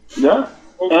 Yeah,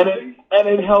 Okay? and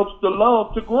it helps the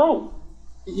love to grow.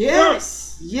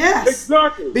 Yes.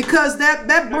 Exactly. Because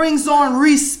that brings on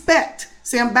respect.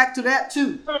 See, I'm back to that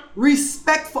too.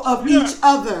 Respect of each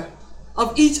other,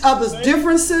 of each other's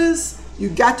differences. You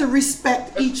got to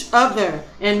respect each other,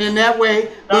 and then that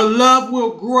way the love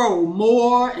will grow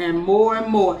more and more and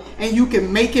more, and you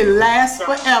can make it last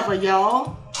forever,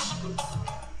 y'all.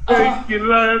 Make it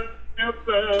last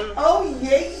forever. Oh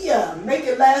yeah, make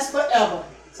it last forever.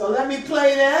 So let me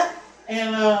play that,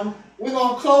 and we're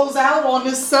gonna close out on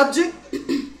this subject.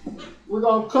 We're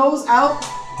gonna close out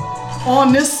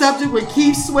on this subject with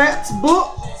Keith Sweat's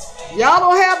book. Y'all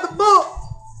don't have the book.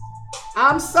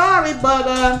 I'm sorry, but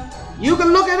You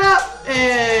can look it up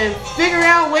and figure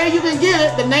out where you can get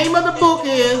it. The name of the book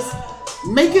is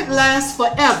Make It Last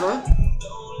Forever.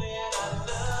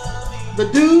 The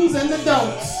Do's and the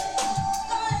Don'ts.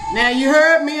 Now you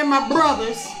heard me and my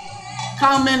brothers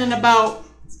commenting about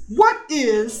what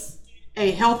is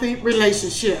a healthy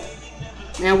relationship.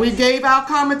 Now we gave our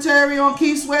commentary on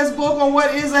Keith Sweat's book on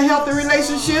what is a healthy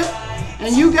relationship.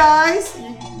 And you guys,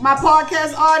 my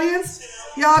podcast audience,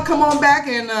 y'all come on back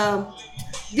and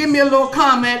give me a little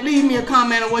comment. Leave me a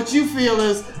comment on what you feel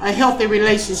is a healthy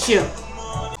relationship.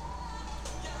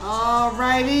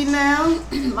 Alrighty now.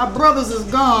 My brothers is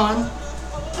gone.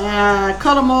 I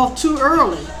cut them off too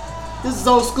early. This is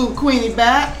Old School Queenie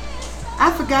back.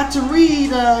 I forgot to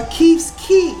read Keith's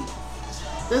Key.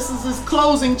 This is his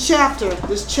closing chapter.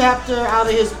 This chapter out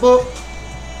of his book,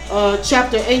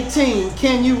 chapter 18,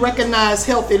 Can You Recognize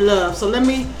Healthy Love? So let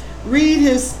me read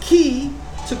his key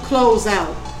to close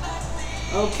out.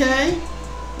 Okay?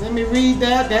 Let me read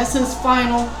that. That's his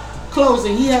final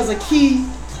closing. He has a key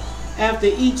after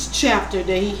each chapter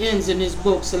that he ends in his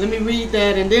book. So let me read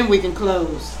that and then we can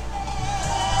close.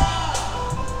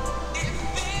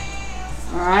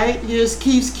 Alright, here's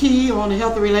Keith's key on a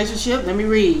healthy relationship. Let me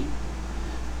read.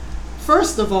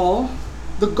 First of all,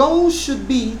 the goal should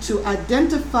be to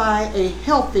identify a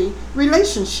healthy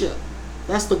relationship.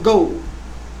 That's the goal.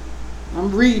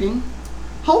 I'm reading.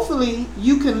 Hopefully,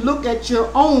 you can look at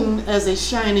your own as a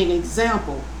shining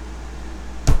example.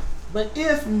 But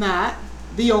if not,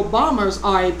 the Obamas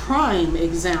are a prime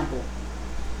example.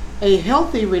 A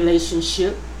healthy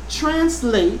relationship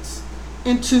translates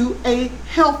into a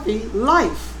healthy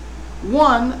life,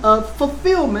 one of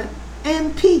fulfillment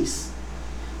and peace.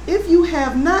 If you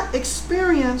have not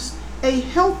experienced a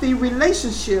healthy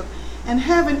relationship and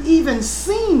haven't even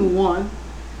seen one,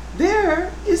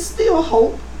 there is still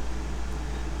hope.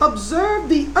 Observe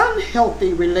the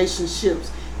unhealthy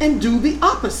relationships and do the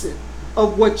opposite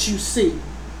of what you see.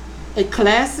 A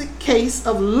classic case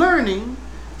of learning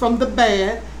from the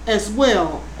bad as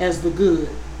well as the good.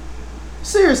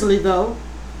 Seriously though,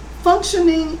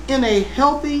 functioning in a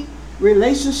healthy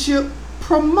relationship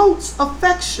promotes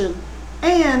affection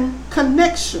and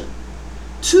connection,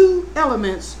 two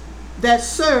elements that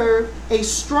serve a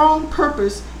strong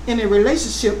purpose in a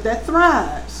relationship that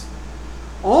thrives.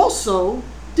 Also,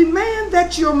 demand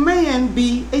that your man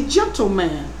be a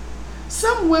gentleman.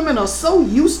 Some women are so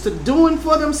used to doing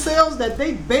for themselves that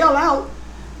they bail out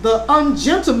the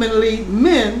ungentlemanly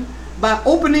men by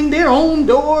opening their own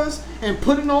doors and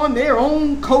putting on their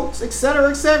own coats,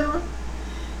 etc., etc.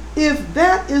 If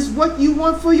that is what you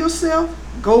want for yourself,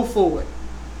 go for it.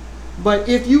 But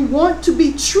if you want to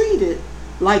be treated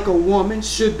like a woman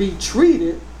should be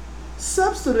treated,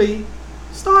 subtly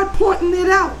start pointing it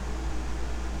out.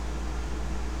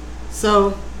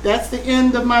 So that's the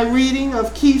end of my reading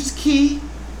of Keith's Key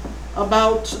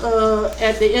about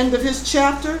at the end of his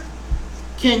chapter.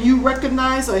 Can you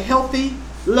recognize a healthy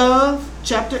love?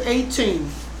 Chapter 18.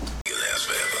 Last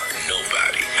forever.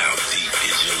 Nobody. How deep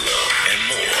is your love and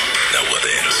more. Now whether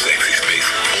in a sexy space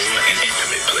or an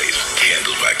intimate place,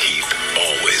 Candles by Keith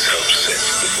always helps set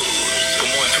the mood. For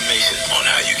more information on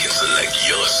how you can select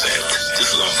your scent,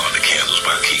 just log on to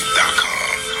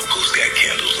candlesbykeith.com. Who's got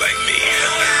candles like me?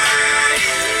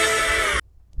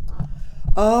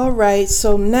 All right,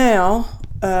 so now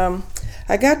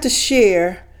I got to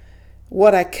share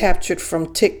what I captured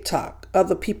from TikTok,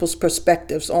 other people's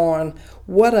perspectives on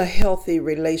what a healthy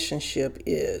relationship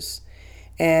is.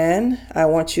 And I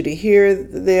want you to hear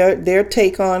their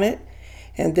take on it.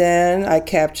 And then I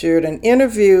captured an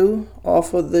interview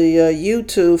off of the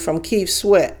YouTube from Keith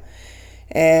Sweat.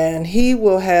 And he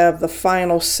will have the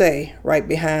final say right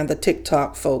behind the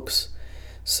TikTok folks.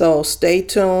 So stay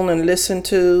tuned and listen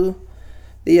to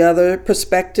the other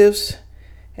perspectives.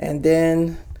 And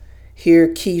then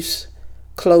hear Keith's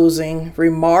closing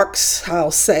remarks, I'll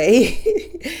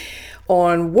say,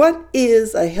 on what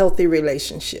is a healthy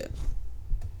relationship.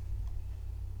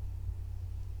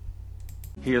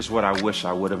 Here's what I wish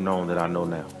I would have known that I know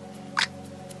now.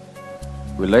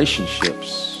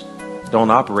 Relationships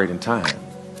don't operate in time.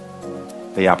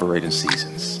 They operate in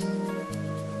seasons.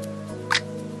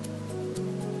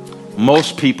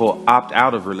 Most people opt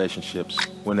out of relationships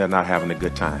when they're not having a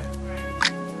good time.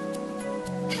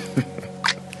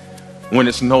 When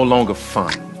it's no longer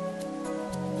fun.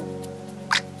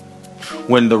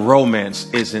 When the romance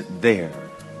isn't there.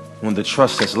 When the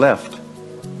trust has left.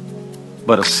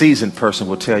 But a seasoned person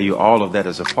will tell you all of that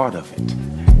is a part of it.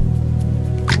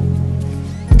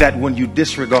 That when you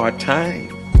disregard time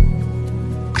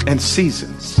and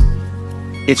seasons,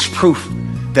 it's proof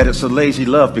that it's a lazy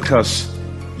love, because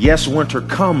yes, winter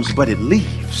comes, but it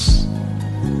leaves. leaves.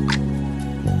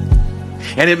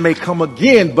 And it may come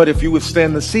again, but if you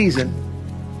withstand the season,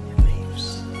 it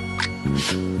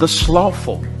leaves. The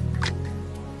slothful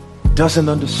doesn't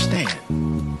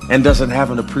understand and doesn't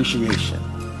have an appreciation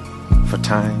for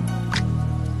time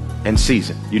and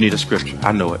season. You need a scripture.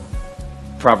 I know it.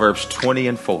 Proverbs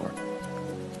 20:4.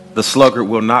 The sluggard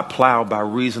will not plow by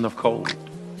reason of cold.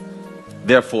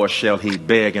 Therefore shall he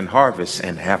beg and harvest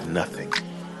and have nothing.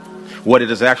 What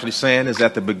it is actually saying is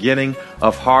at the beginning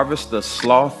of harvest, the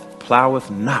sloth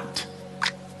ploweth not.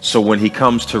 So when he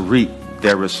comes to reap,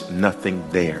 there is nothing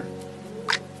there.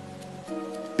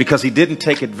 Because he didn't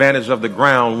take advantage of the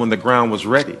ground when the ground was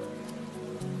ready.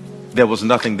 There was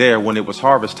nothing there when it was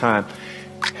harvest time.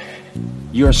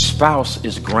 Your spouse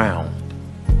is ground.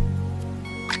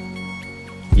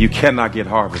 You cannot get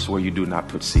harvest where you do not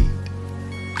put seed.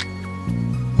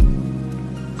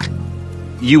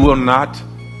 You will not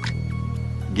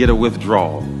get a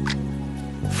withdrawal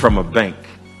from a bank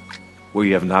where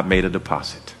you have not made a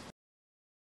deposit.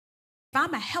 If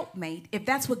I'm a helpmate, if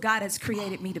that's what God has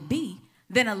created me to be,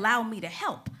 then allow me to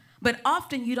help. But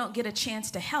often you don't get a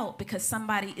chance to help because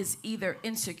somebody is either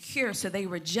insecure, so they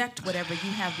reject whatever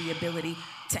you have the ability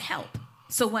to help.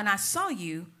 So when I saw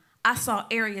you, I saw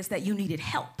areas that you needed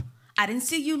help. I didn't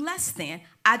see you less than.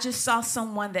 I just saw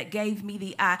someone that gave me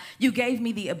the eye. You gave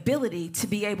me the ability to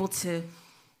be able to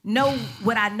know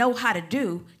what I know how to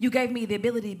do. You gave me the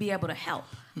ability to be able to help.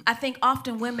 I think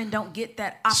often women don't get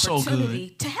that opportunity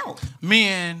to help.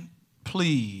 Men,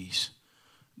 please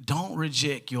don't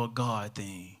reject your God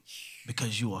thing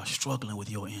because you are struggling with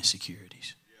your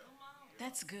insecurities.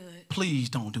 That's good. Please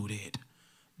don't do that.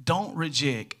 Don't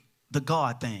reject the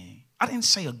God thing. I didn't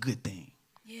say a good thing.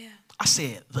 Yeah. I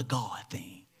said the God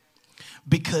thing.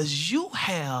 Because you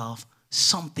have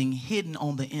something hidden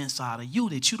on the inside of you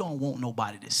that you don't want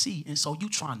nobody to see. And so you're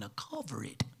trying to cover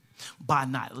it by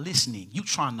not listening. You're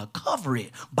trying to cover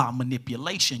it by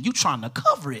manipulation. You're trying to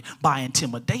cover it by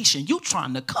intimidation. You're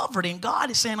trying to cover it. And God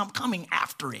is saying, I'm coming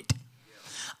after it.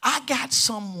 I got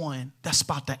someone that's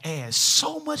about to add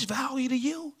so much value to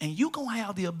you, and you're going to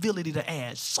have the ability to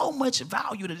add so much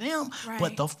value to them. Right.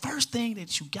 But the first thing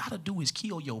that you got to do is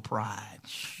kill your pride.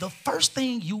 The first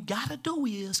thing you got to do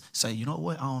is say, you know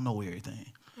what? I don't know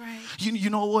everything. Right. You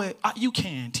know what? You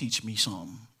can teach me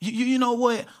something. You know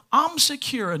what? I'm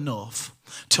secure enough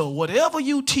to whatever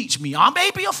you teach me. I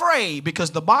may be afraid because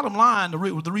the bottom line, the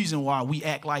reason why we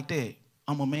act like that,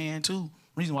 I'm a man too.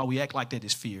 The reason why we act like that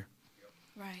is fear.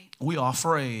 Right. We are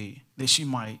afraid that she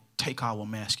might take our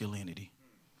masculinity.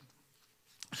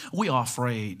 We are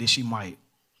afraid that she might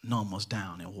numb us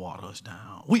down and water us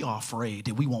down. We are afraid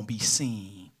that we won't be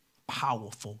seen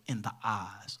powerful in the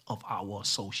eyes of our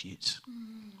associates.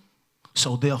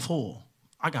 So therefore,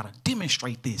 I got to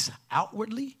demonstrate this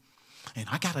outwardly, and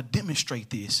I got to demonstrate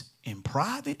this in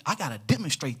private. I got to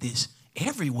demonstrate this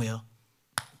everywhere.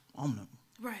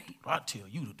 Right. I tell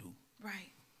you to do.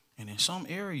 Right. And in some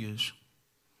areas,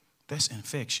 that's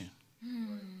infection.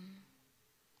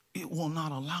 It will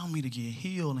not allow me to get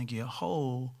healed and get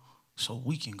whole so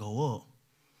we can go up.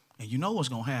 And you know what's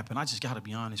going to happen. I just got to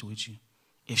be honest with you.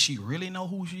 If she really know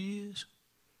who she is,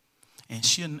 and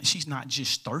she's not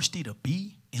just thirsty to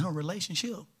be in a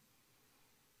relationship,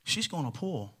 she's going to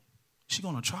pull. She's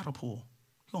going to try to pull.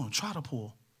 She's going to try to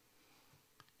pull.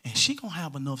 And she's going to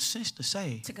have enough sense to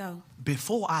say, To go.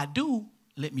 before I do,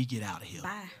 let me get out of here.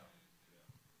 Bye.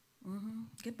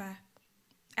 Goodbye.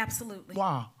 Absolutely.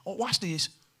 Wow. Oh, watch this.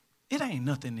 It ain't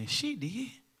nothing that she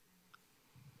did.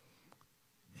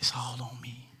 It's all on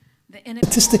me.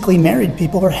 Statistically, married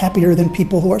people are happier than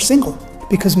people who are single.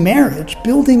 Because marriage,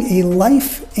 building a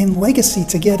life and legacy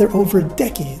together over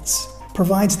decades,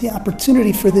 provides the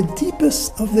opportunity for the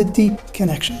deepest of the deep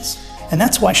connections. And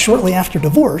that's why shortly after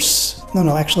divorce,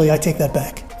 actually I take that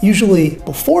back. Usually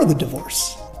before the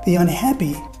divorce, the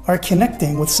unhappy are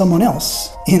connecting with someone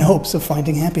else in hopes of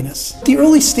finding happiness. The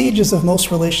early stages of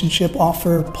most relationships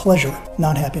offer pleasure,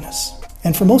 not happiness.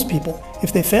 And for most people,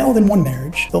 if they failed in one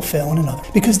marriage, they'll fail in another.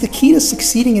 Because the key to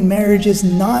succeeding in marriage is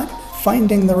not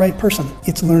finding the right person.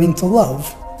 It's learning to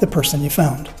love the person you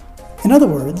found. In other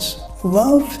words,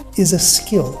 love is a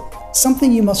skill,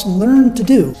 something you must learn to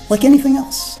do, like anything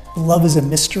else. Love is a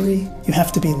mystery. You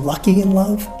have to be lucky in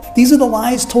love. These are the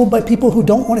lies told by people who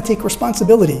don't want to take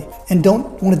responsibility and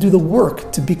don't want to do the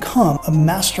work to become a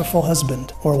masterful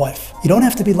husband or wife. You don't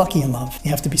have to be lucky in love.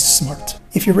 You have to be smart.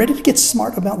 If you're ready to get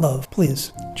smart about love,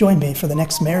 please join me for the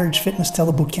next Marriage Fitness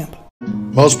Telebootcamp.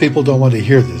 Most people don't want to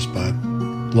hear this, but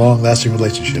long-lasting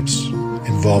relationships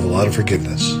involve a lot of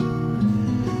forgiveness.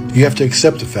 You have to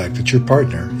accept the fact that your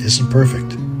partner isn't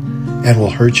perfect and will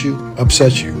hurt you,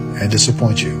 upset you, and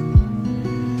disappoint you.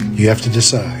 You have to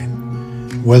decide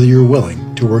whether you're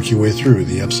willing to work your way through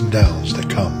the ups and downs that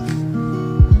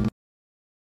come.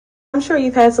 I'm sure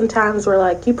you've had some times where,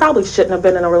 like, you probably shouldn't have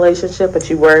been in a relationship, but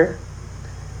you were.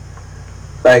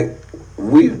 Like,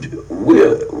 we're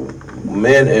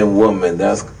men and women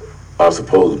are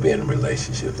supposed to be in a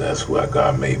relationship. That's why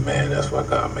God made man. That's why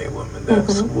God made women.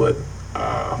 That's what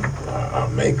our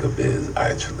makeup is,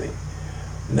 actually.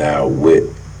 Now,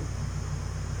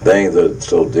 things are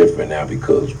so different now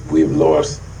because we've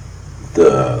lost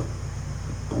the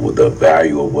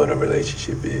value of what a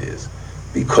relationship is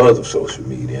because of social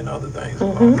media and other things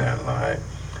along that line.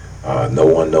 No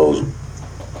one knows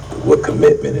what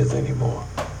commitment is anymore.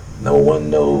 No one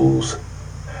knows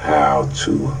how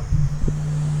to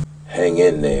hang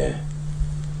in there.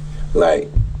 Like,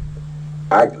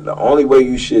 the only way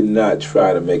you should not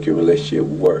try to make your relationship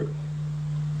work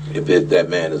if that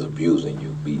man is abusing you,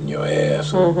 beating your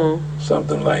ass or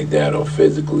something like that, or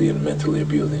physically and mentally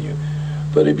abusing you.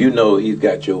 But if you know he's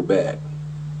got your back,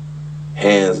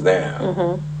 hands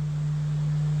down,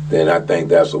 then I think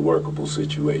that's a workable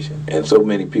situation. And so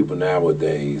many people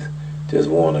nowadays just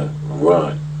want to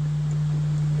run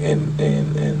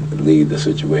and leave the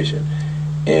situation.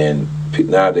 And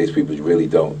nowadays people really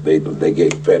don't, they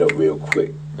get fed up real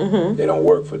quick. They don't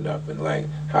work for nothing. Like,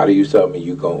 how do you tell me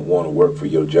you gonna want to work for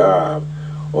your job,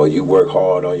 or you work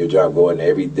hard on your job, go in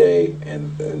every day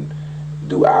and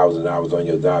do hours and hours on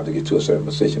your job to get to a certain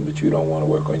position, but you don't want to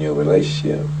work on your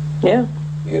relationship? Yeah.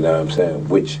 You know what I'm saying?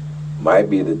 Which might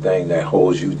be the thing that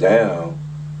holds you down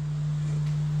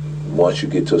once you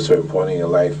get to a certain point in your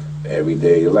life, every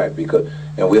day of your life.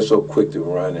 And we're so quick to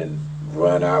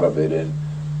run out of it and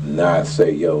not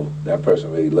say, yo, that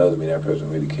person really loves me, that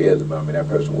person really cares about me, that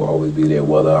person will always be there,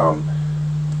 whether I'm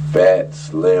fat,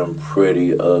 slim,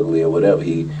 pretty, ugly, or whatever.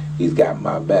 He's got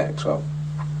my back. So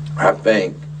I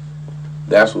think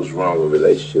that's what's wrong with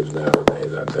relationships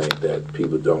nowadays. I think that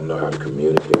people don't know how to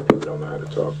communicate, people don't know how to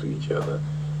talk to each other,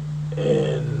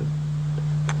 and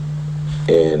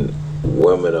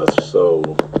women are so,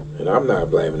 and I'm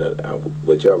not blaming it,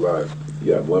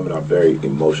 but women are very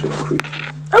emotional creatures.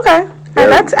 Okay.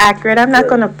 That's accurate. I'm not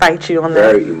going to fight you on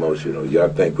that. Very emotional. Y'all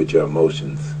think with your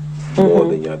emotions more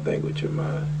than y'all think with your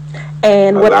mind.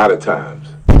 And a lot of times.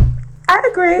 I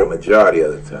agree. The majority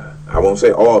of the time. I won't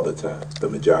say all the time. The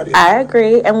majority of the time. I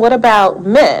agree. And what about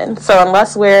men? So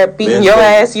unless we're beating your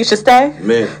ass, you should stay?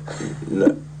 Men.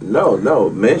 No.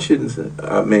 Men shouldn't.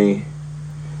 I mean,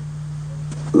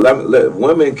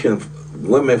 women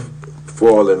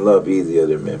fall in love easier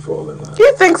than men fall in love.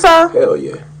 You think so? Hell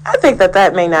yeah. I think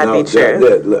that may not be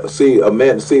true. See, I'm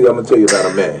going to tell you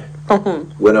about a man.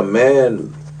 When a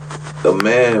man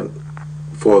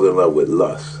falls in love with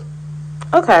lust.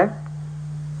 Okay.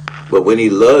 But when he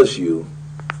loves you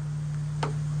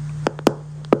 2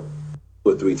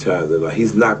 or 3 times, like,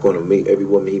 he's not going to meet every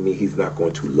woman he meets. He's not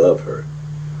going to love her.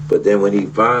 But then when he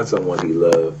finds someone he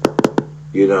loves,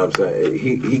 you know what I'm saying?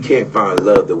 He can't find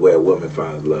love the way a woman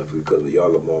finds love because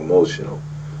y'all are more emotional.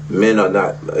 Men are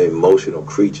not emotional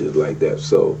creatures like that,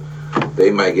 so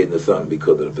they might get into something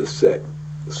because of the sex,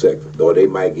 or they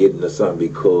might get into something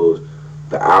because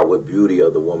the outward beauty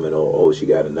of the woman, or she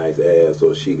got a nice ass,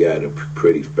 or she got a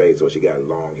pretty face, or she got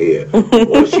long hair,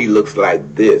 or she looks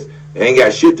like this. It ain't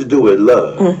got shit to do with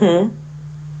love.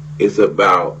 It's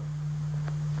about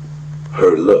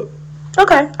her look.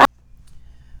 Okay.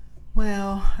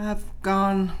 Well, I've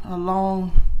gone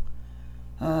along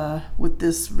with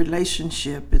this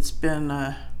relationship. It's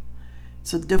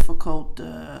a difficult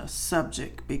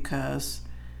subject because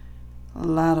a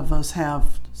lot of us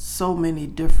have so many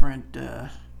different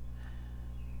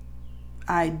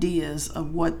ideas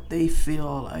of what they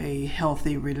feel a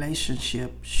healthy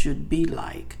relationship should be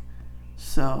like.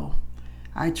 So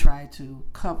I try to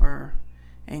cover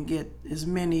and get as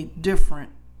many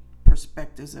different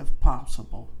perspectives as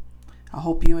possible. I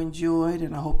hope you enjoyed,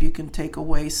 and I hope you can take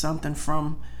away something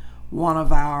from one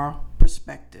of our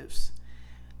perspectives.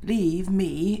 Leave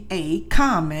me a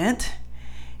comment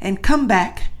and come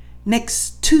back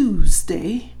next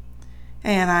Tuesday,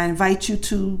 and I invite you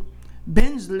to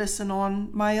binge listen on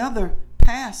my other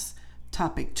past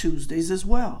Topic Tuesdays as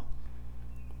well.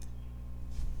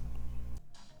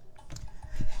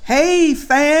 Hey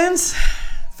fans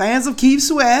of Keith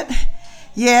Sweat.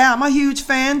 Yeah, I'm a huge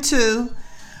fan too.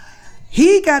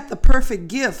 He got the perfect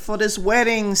gift for this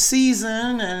wedding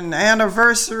season and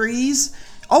anniversaries.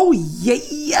 Oh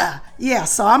yeah.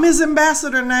 So I'm his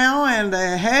ambassador now, and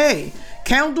hey,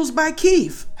 Candles by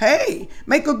Keith. Hey,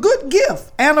 make a good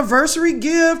gift, anniversary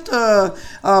gift, a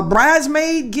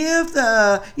bridesmaid gift,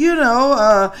 and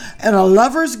a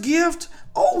lover's gift.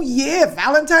 Oh yeah,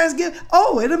 Valentine's gift.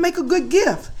 Oh, it'll make a good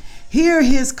gift. Hear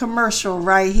his commercial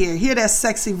right here. Hear that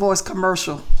sexy voice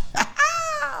commercial.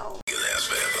 Last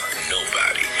forever.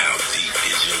 Nobody. How deep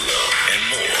is your love? And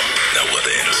more. Now,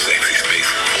 whether in a sexy space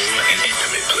or an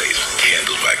intimate place,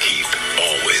 Candles by Keith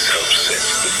always helps set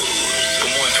the mood. For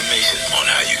more information on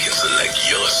how you can select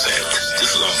your scent,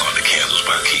 just log on to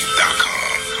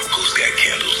candlesbykeith.com. Who's got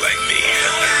candles like me?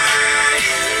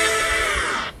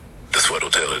 The Sweat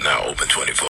Hotel is now open 24